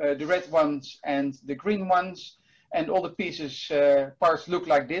 the red ones and the green ones, and all the pieces parts look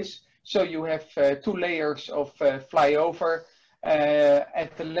like this. So you have 2 layers of flyover.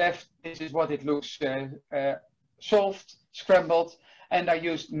 At the left, this is what it looks solved, scrambled. And I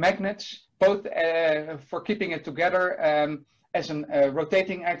used magnets, both for keeping it together as a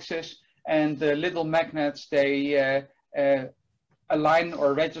rotating axis, and the little magnets, they align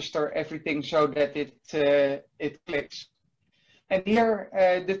or register everything so that it clicks. And here,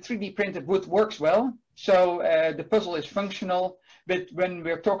 the 3D printed wood works well. So the puzzle is functional, but when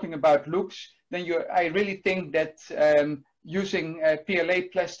we're talking about looks, then I really think that using PLA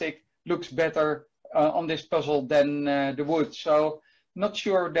plastic looks better on this puzzle than the wood. So not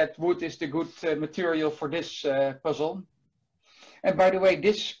sure that wood is the good material for this puzzle. And by the way,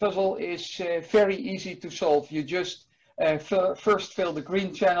 this puzzle is very easy to solve. You just first fill the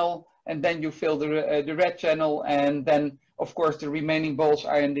green channel, and then you fill the red channel, and then of course the remaining balls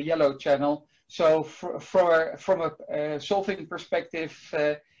are in the yellow channel. So from a solving perspective,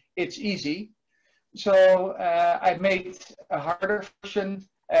 it's easy. So I made a harder version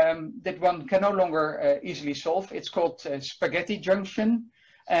that one can no longer easily solve. It's called spaghetti junction.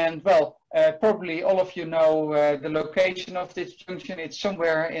 And well, probably all of you know the location of this junction. It's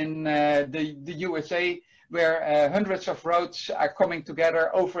somewhere in the USA, where hundreds of roads are coming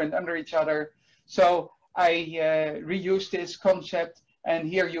together over and under each other. So I reused this concept, and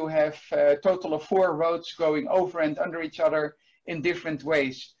here you have a total of 4 roads going over and under each other in different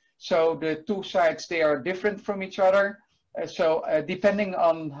ways. So the 2 sides, they are different from each other. So depending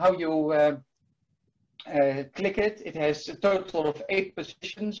on how you click it, it has a total of 8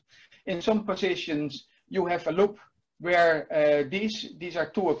 positions. In some positions, you have a loop where these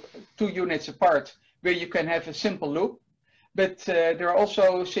are two units apart, where you can have a simple loop. But there are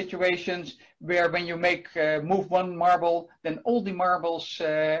also situations where when you move one marble, then all the marbles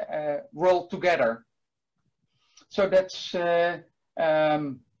roll together. So that's,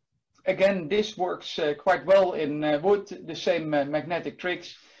 again, this works quite well in wood, the same magnetic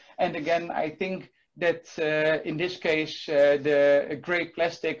tricks. And again, I think that in this case, the gray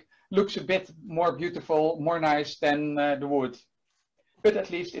plastic looks a bit more beautiful, more nice than the wood. But at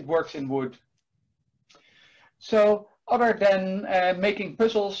least it works in wood. So other than making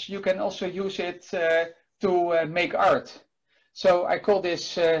puzzles, you can also use it to make art. So I call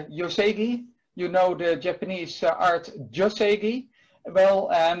this yosegi. You know the Japanese art josegi. Well,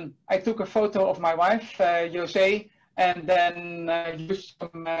 I took a photo of my wife, Jose, and then used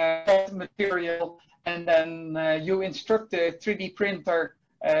some material, and then you instruct the 3D printer.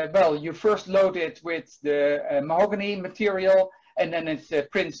 Well, you first load it with the mahogany material, and then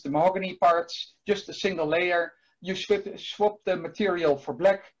it prints the mahogany parts, just a single layer. You swap the material for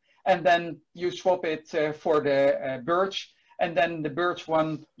black, and then you swap it for the birch. And then the birch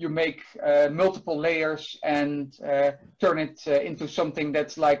one, you make multiple layers and turn it into something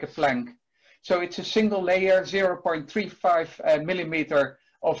that's like a plank. So it's a single layer, 0.35 millimeter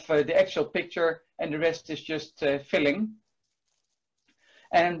of the actual picture, and the rest is just filling.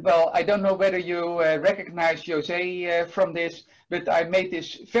 And well, I don't know whether you recognize Jose from this, but I made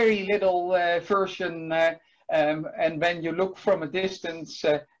this very little version, and when you look from a distance,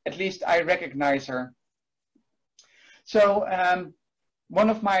 at least I recognize her. So one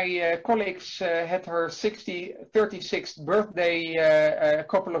of my colleagues had her 36th birthday a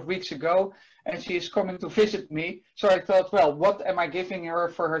couple of weeks ago, and she is coming to visit me. So I thought, well, what am I giving her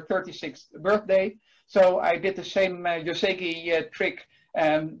for her 36th birthday? So I did the same Yosegi trick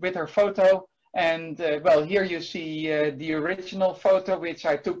with her photo. And well, here you see the original photo, which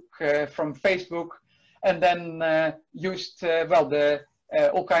I took from Facebook, and then used, well,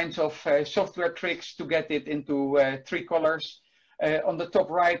 all kinds of software tricks to get it into 3 colors. On the top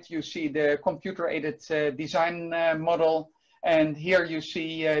right, you see the computer-aided design model, and here you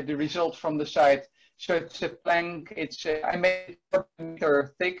see the result from the side. So it's a plank. It's I made it 1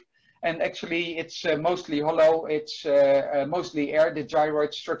 meter thick, and actually it's mostly hollow. It's mostly air, the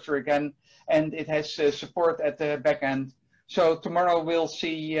gyroid structure again, and it has support at the back end. So tomorrow we'll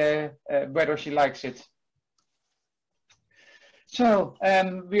see whether she likes it. So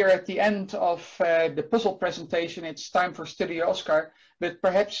we are at the end of the puzzle presentation. It's time for Studio Oskar, but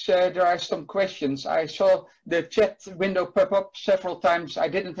perhaps there are some questions. I saw the chat window pop up several times. I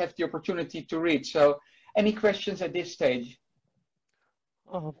didn't have the opportunity to read. So any questions at this stage?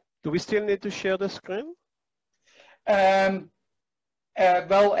 Do we still need to share the screen? Well,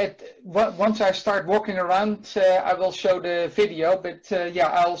 once I start walking around, I will show the video, but yeah,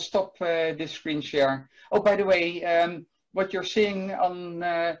 I'll stop this screen share. Oh, by the way, what you're seeing on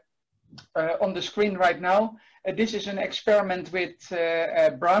the screen right now, this is an experiment with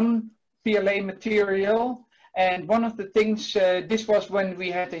brown PLA material. And one of the things, this was when we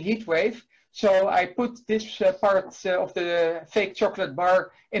had a heat wave. So I put this part of the fake chocolate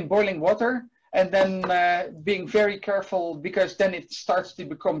bar in boiling water, and then being very careful, because then it starts to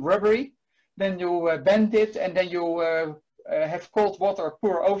become rubbery. Then you bend it, and then you have cold water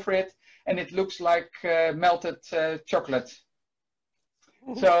pour over it, and it looks like melted chocolate.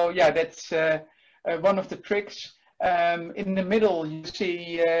 So yeah, that's one of the tricks. In the middle, you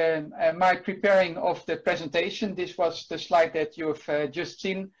see my preparing of the presentation. This was the slide that you've just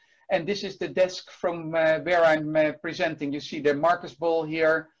seen. And this is the desk from where I'm presenting. You see the Marcus ball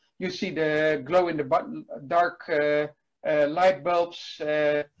here. You see the glow-in-the-dark light bulbs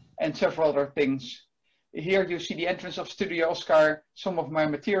and several other things. Here you see the entrance of Studio Oskar, some of my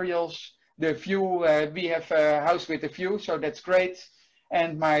materials, the view. We have a house with a view, so that's great.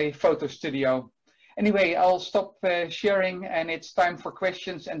 And my photo studio. Anyway, I'll stop sharing and it's time for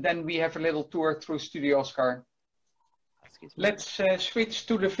questions, and then we have a little tour through Studio Oskar. Let's switch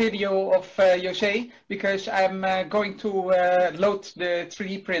to the video of Jose, because I'm going to load the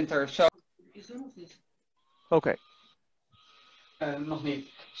 3D printer. So, okay. Nog niet.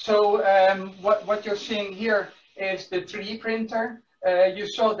 So what you're seeing here is the 3D printer. You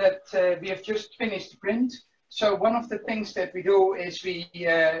saw that we have just finished the print. So one of the things that we do is we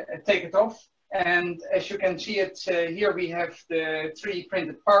take it off. And as you can see it, here we have the 3D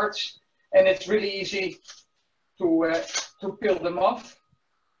printed parts, and it's really easy to peel them off.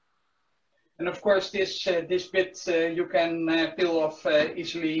 And of course, this bit you can peel off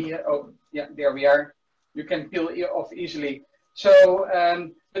easily. Oh, yeah, there we are. You can peel it off easily. So,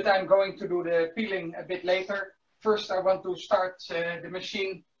 but I'm going to do the peeling a bit later. First, I want to start the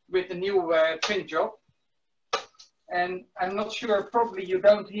machine with the new print job. And I'm not sure, probably you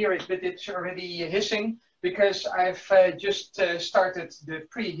don't hear it, but it's already hissing because I've just started the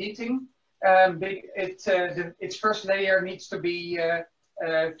preheating. Its first layer needs to be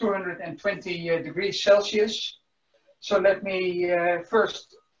 220 degrees Celsius. So let me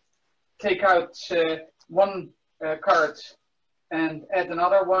first take out one card and add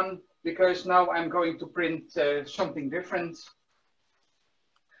another one, because now I'm going to print something different.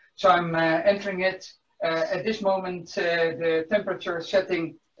 So I'm entering it. At this moment, the temperature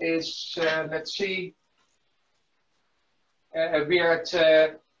setting is, let's see, we are at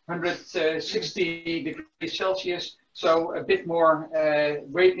 160 degrees Celsius, so a bit more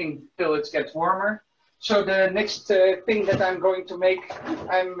waiting till it gets warmer. So the next thing that I'm going to make,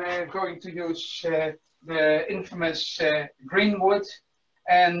 I'm going to use the infamous green wood.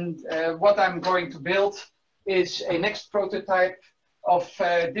 And what I'm going to build is a next prototype of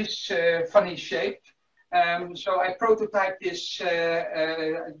this funny shape. So I prototyped this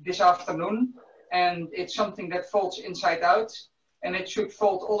this afternoon, and it's something that folds inside out, and it should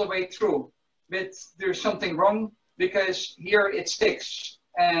fold all the way through. But there's something wrong, because here it sticks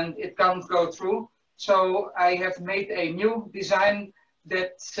and it can't go through. So I have made a new design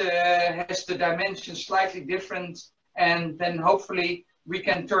that has the dimensions slightly different, and then hopefully we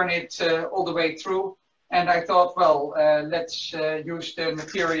can turn it all the way through. And I thought, well, let's use the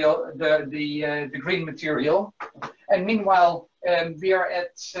material, the green material. And meanwhile, we are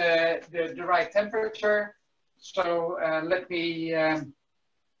at the right temperature. So let me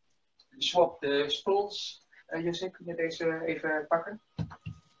swap the spools. Jose, kun je deze even pakken?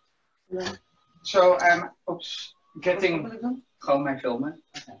 Ja. So I'm getting, gewoon mij filmen.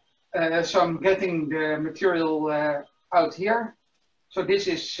 So I'm getting the material out here. So this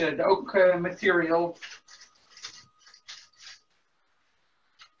is the oak material.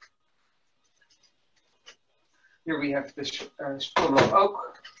 Here we have this spool of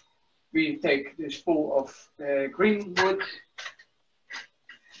oak. We take the spool of green wood.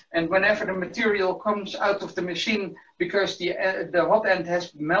 And whenever the material comes out of the machine, because the hot end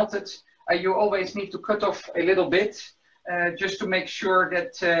has melted, you always need to cut off a little bit, just to make sure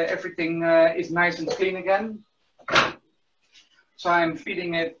that everything is nice and clean again. So I'm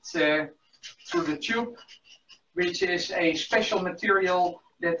feeding it through the tube, which is a special material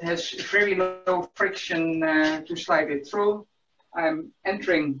that has very low friction to slide it through. I'm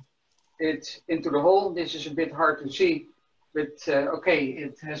entering it into the hole. This is a bit hard to see, but okay,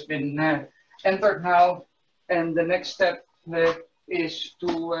 it has been entered now. And the next step is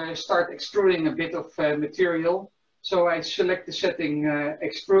to start extruding a bit of material. So I select the setting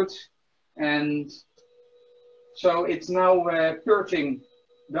extrude, and so it's now purging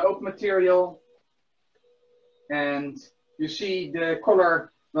the oak material. And you see the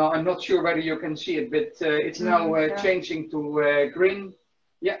color, well, I'm not sure whether you can see it, but it's now changing to green.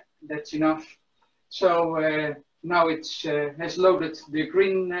 Yeah, that's enough. So now it has loaded the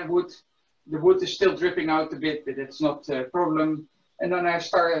green wood. The wood is still dripping out a bit, but it's not a problem. And then I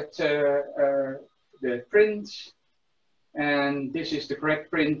start the print. And this is the correct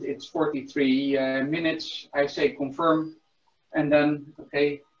print. It's 43 minutes. I say confirm. And then,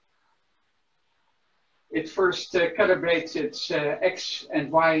 okay. It first calibrates its X and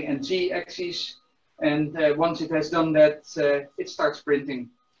Y and Z axes. And once it has done that, it starts printing.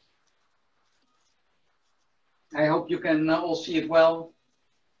 I hope you can all see it well.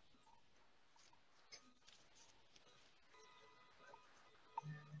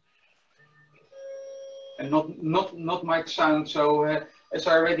 And not much sound. So as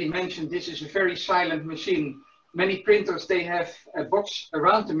I already mentioned, this is a very silent machine. Many printers, they have a box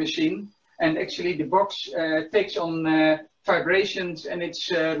around the machine, and actually the box takes on vibrations, and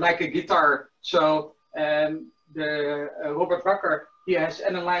it's like a guitar. So Robert Bakker, he has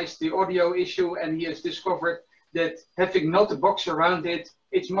analyzed the audio issue, and he has discovered that having not a box around it,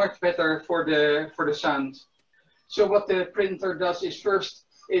 it's much better for the sound. So what the printer does is first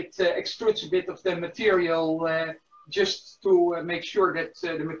it extrudes a bit of the material just to make sure that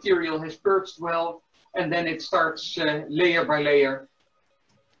the material has purged well, and then it starts layer by layer.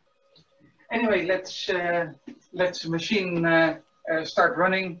 Anyway, let's the machine start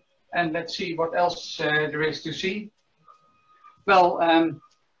running, and let's see what else there is to see. Well,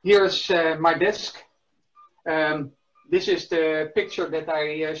 here's my desk. This is the picture that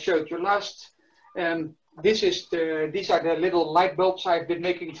I showed you last. These are the little light bulbs I've been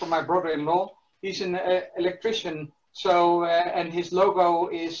making for my brother-in-law. He's an electrician, so and his logo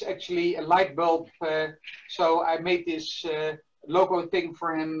is actually a light bulb. So I made this logo thing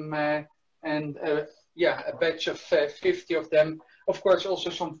for him, and yeah, a batch of 50 of them. Of course, also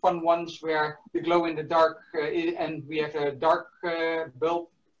some fun ones where the glow in the dark, and we have a dark bulb,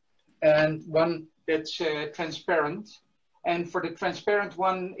 and one that's transparent. And for the transparent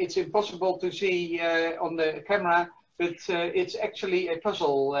one, it's impossible to see on the camera, but it's actually a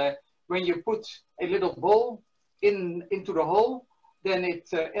puzzle. When you put a little ball into the hole, then it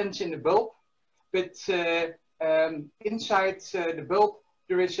ends in the bulb. But inside the bulb,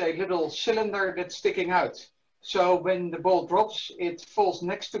 there is a little cylinder that's sticking out. So when the ball drops, it falls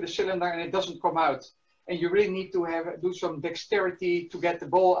next to the cylinder and it doesn't come out. And you really need to do some dexterity to get the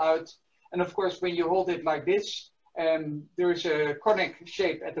ball out. And of course, when you hold it like this, there is a conic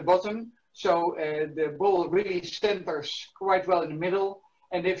shape at the bottom, so the ball really centers quite well in the middle.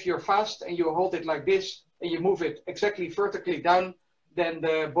 And if you're fast and you hold it like this and you move it exactly vertically down, then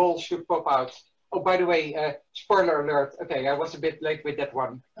the ball should pop out. Oh, by the way, spoiler alert. Okay, I was a bit late with that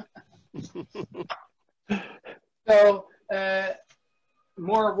one. So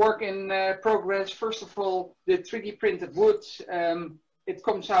more work in progress. First of all, the 3D printed wood, it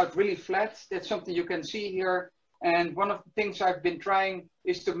comes out really flat. That's something you can see here. And one of the things I've been trying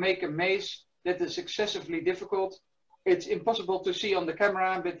is to make a maze that is excessively difficult. It's impossible to see on the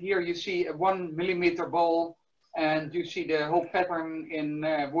camera, but here you see a 1 millimeter ball, and you see the whole pattern in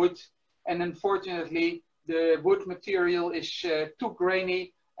wood. And unfortunately, the wood material is too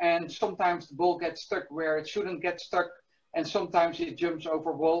grainy, and sometimes the ball gets stuck where it shouldn't get stuck, and sometimes it jumps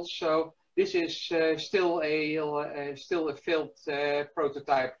over walls. So this is still a failed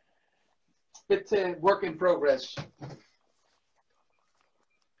prototype. But work in progress.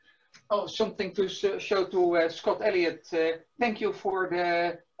 Oh, something to show to Scott Elliott. Thank you for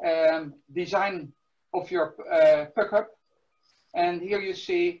the design of your puck-up. And here you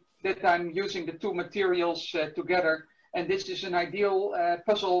see that I'm using the two materials together. And this is an ideal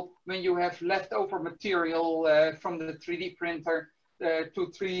puzzle when you have leftover material from the 3D printer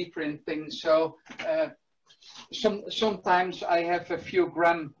to 3D print things. So sometimes I have a few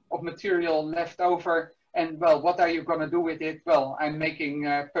grams of material left over, and well, what are you going to do with it? Well, I'm making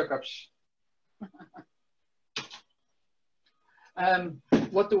puck-ups.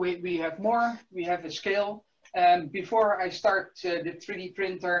 What do we have more? We have a scale. Before I start the 3D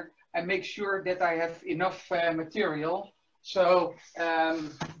printer, I make sure that I have enough material. So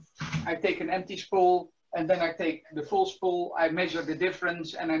I take an empty spool, and then I take the full spool, I measure the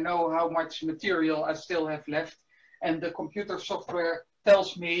difference, and I know how much material I still have left. And the computer software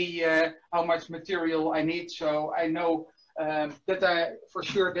tells me how much material I need, so I know for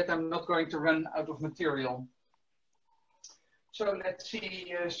sure that I'm not going to run out of material. So let's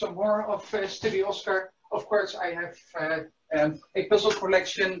see some more of Studio Oskar. Of course, I have a puzzle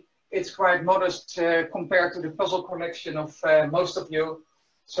collection. It's quite modest compared to the puzzle collection of most of you.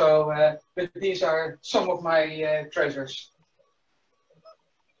 So, but these are some of my treasures.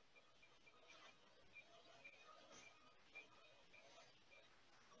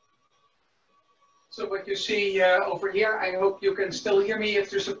 So what you see over here, I hope you can still hear me. If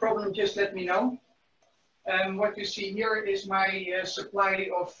there's a problem, just let me know. What you see here is my supply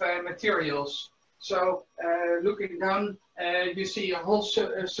of materials. So looking down, you see a whole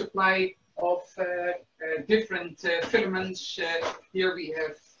supply of different filaments. Here we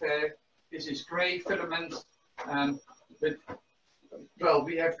have, this is gray filament, but well,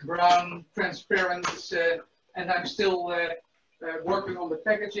 we have brown, transparent, and I'm still working on the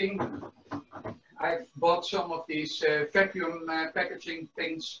packaging. I've bought some of these vacuum packaging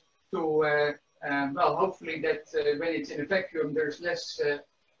things to, well, hopefully that when it's in a vacuum, there's less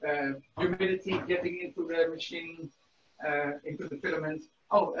humidity getting into the machine, into the filament.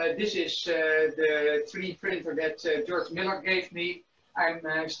 Oh, this is the 3D printer that George Miller gave me.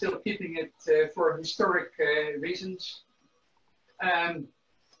 I'm still keeping it for historic reasons.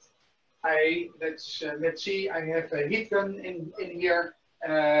 Let's see, I have a heat gun in here.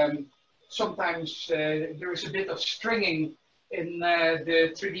 Sometimes there is a bit of stringing in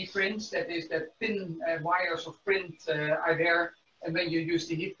the 3D prints. That is, that thin wires of print are there. And when you use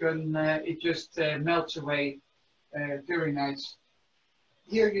the heat gun, it just melts away. Very nice.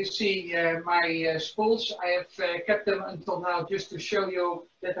 Here you see my spools. I have kept them until now just to show you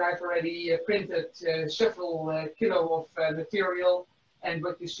that I've already printed several kilo of material. And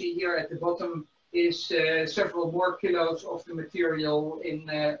what you see here at the bottom is several more kilos of the material in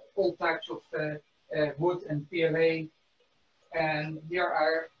all types of wood and PLA. And here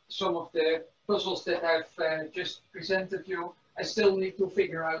are some of the puzzles that I've just presented you. I still need to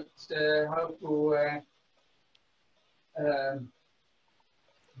figure out how to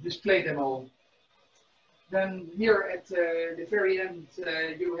display them all. Then here at the very end,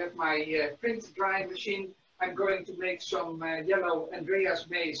 you have my print dry machine. I'm going to make some yellow Andreas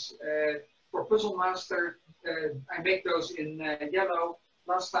maze for Puzzle Master. I make those in yellow.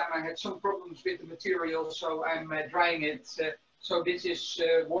 Last time I had some problems with the material, so I'm drying it. So this is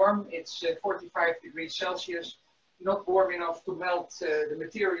warm. It's 45 degrees Celsius. Not warm enough to melt the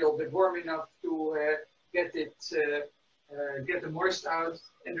material, but warm enough to get the moist out.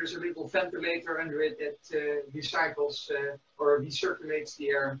 And there's a little ventilator under it that recycles or recirculates the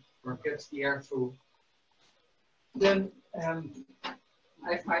air or gets the air through. Then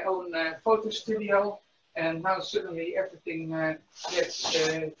I have my own photo studio, and now suddenly everything gets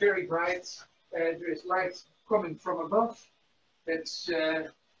very bright. There is light coming from above. That's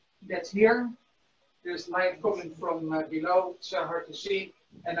here. There's light coming from below. It's hard to see.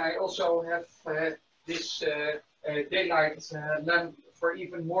 And I also have this daylight lamp for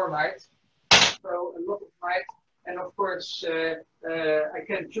even more light. So a lot of light. And of course, I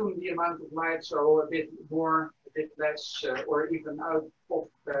can tune the amount of light, so a bit more, a bit less, or even out of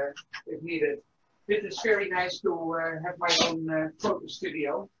if needed. It is very nice to have my own photo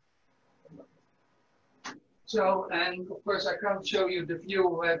studio. So, and of course, I can't show you the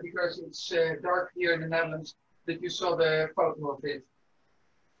view because it's dark here in the Netherlands, but you saw the photo of it.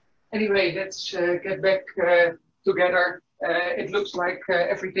 Anyway, let's get back together. It looks like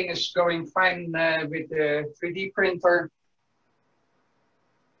everything is going fine with the 3D printer.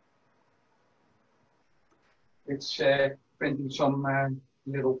 It's printing some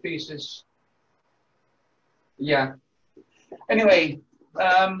little pieces. Yeah. Anyway,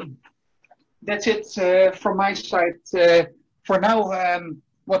 that's it from my side. For now,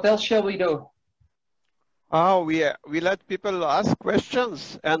 what else shall we do? Oh, we let people ask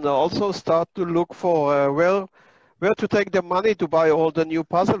questions and also start to look for where to take the money to buy all the new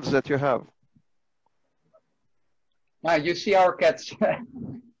puzzles that you have. You see our cats.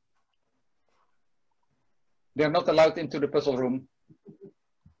 They're not allowed into the puzzle room.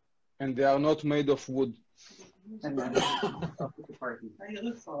 And they are not made of wood.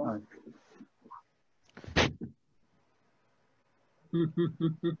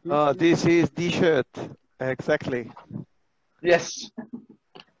 This is t-shirt. Exactly. Yes.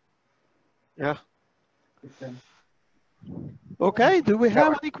 Yeah. Okay, do we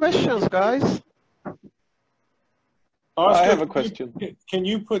have any questions, guys? Oscar, I have a question. Can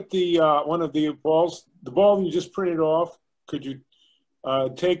you put the one of the balls, the ball you just printed off, could you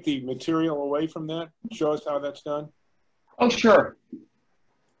take the material away from that? Show us how that's done. Oh, sure.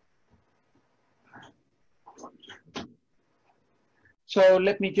 So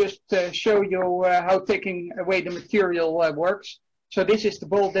let me just show you how taking away the material works. So this is the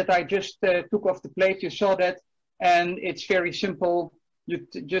ball that I just took off the plate. You saw that, and it's very simple. You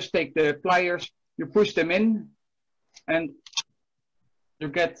just take the pliers, you push them in, and you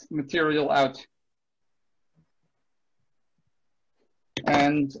get material out.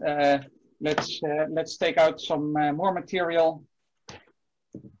 And let's take out some more material.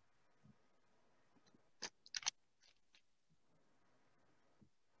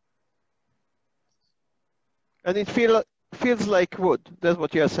 And it feels like wood. That's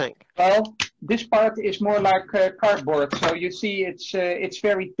what you're saying. Well, this part is more like cardboard. So you see, it's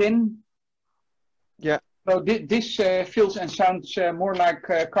very thin. Yeah. So this feels and sounds more like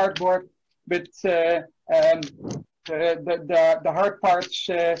cardboard, but the hard parts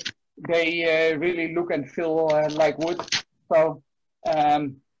they really look and feel like wood. So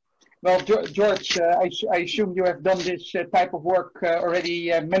Well, George, I assume you have done this type of work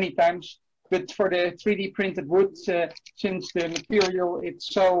already many times, but for the 3D printed wood, since the material it's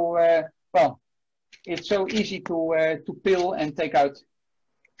so well, it's so easy to peel and take out.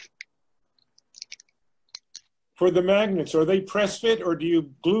 For the magnets, are they press fit or do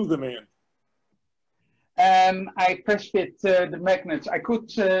you glue them in? I press fit the magnets. I could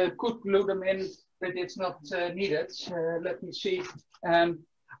glue them in, but it's not needed. Let me see.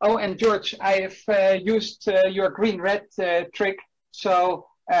 Oh, and George, I have used your green-red trick. So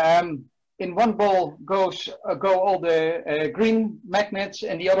in one ball go all the green magnets,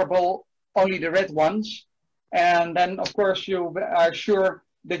 and the other ball only the red ones. And then, of course, you are sure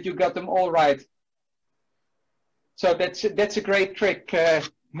that you got them all right. So that's a great trick.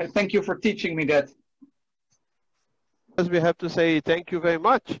 Thank you for teaching me that. As we have to say thank you very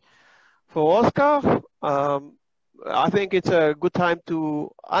much for Oskar. I think it's a good time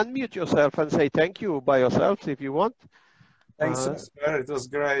to unmute yourself and say thank you by yourselves if you want. Thanks, Oskar. It was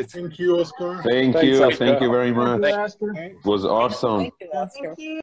great. Thank you, Oscar. Thank Thanks, you. Oscar. Thank you very much. Thank you, Oscar. It was awesome. Thank you.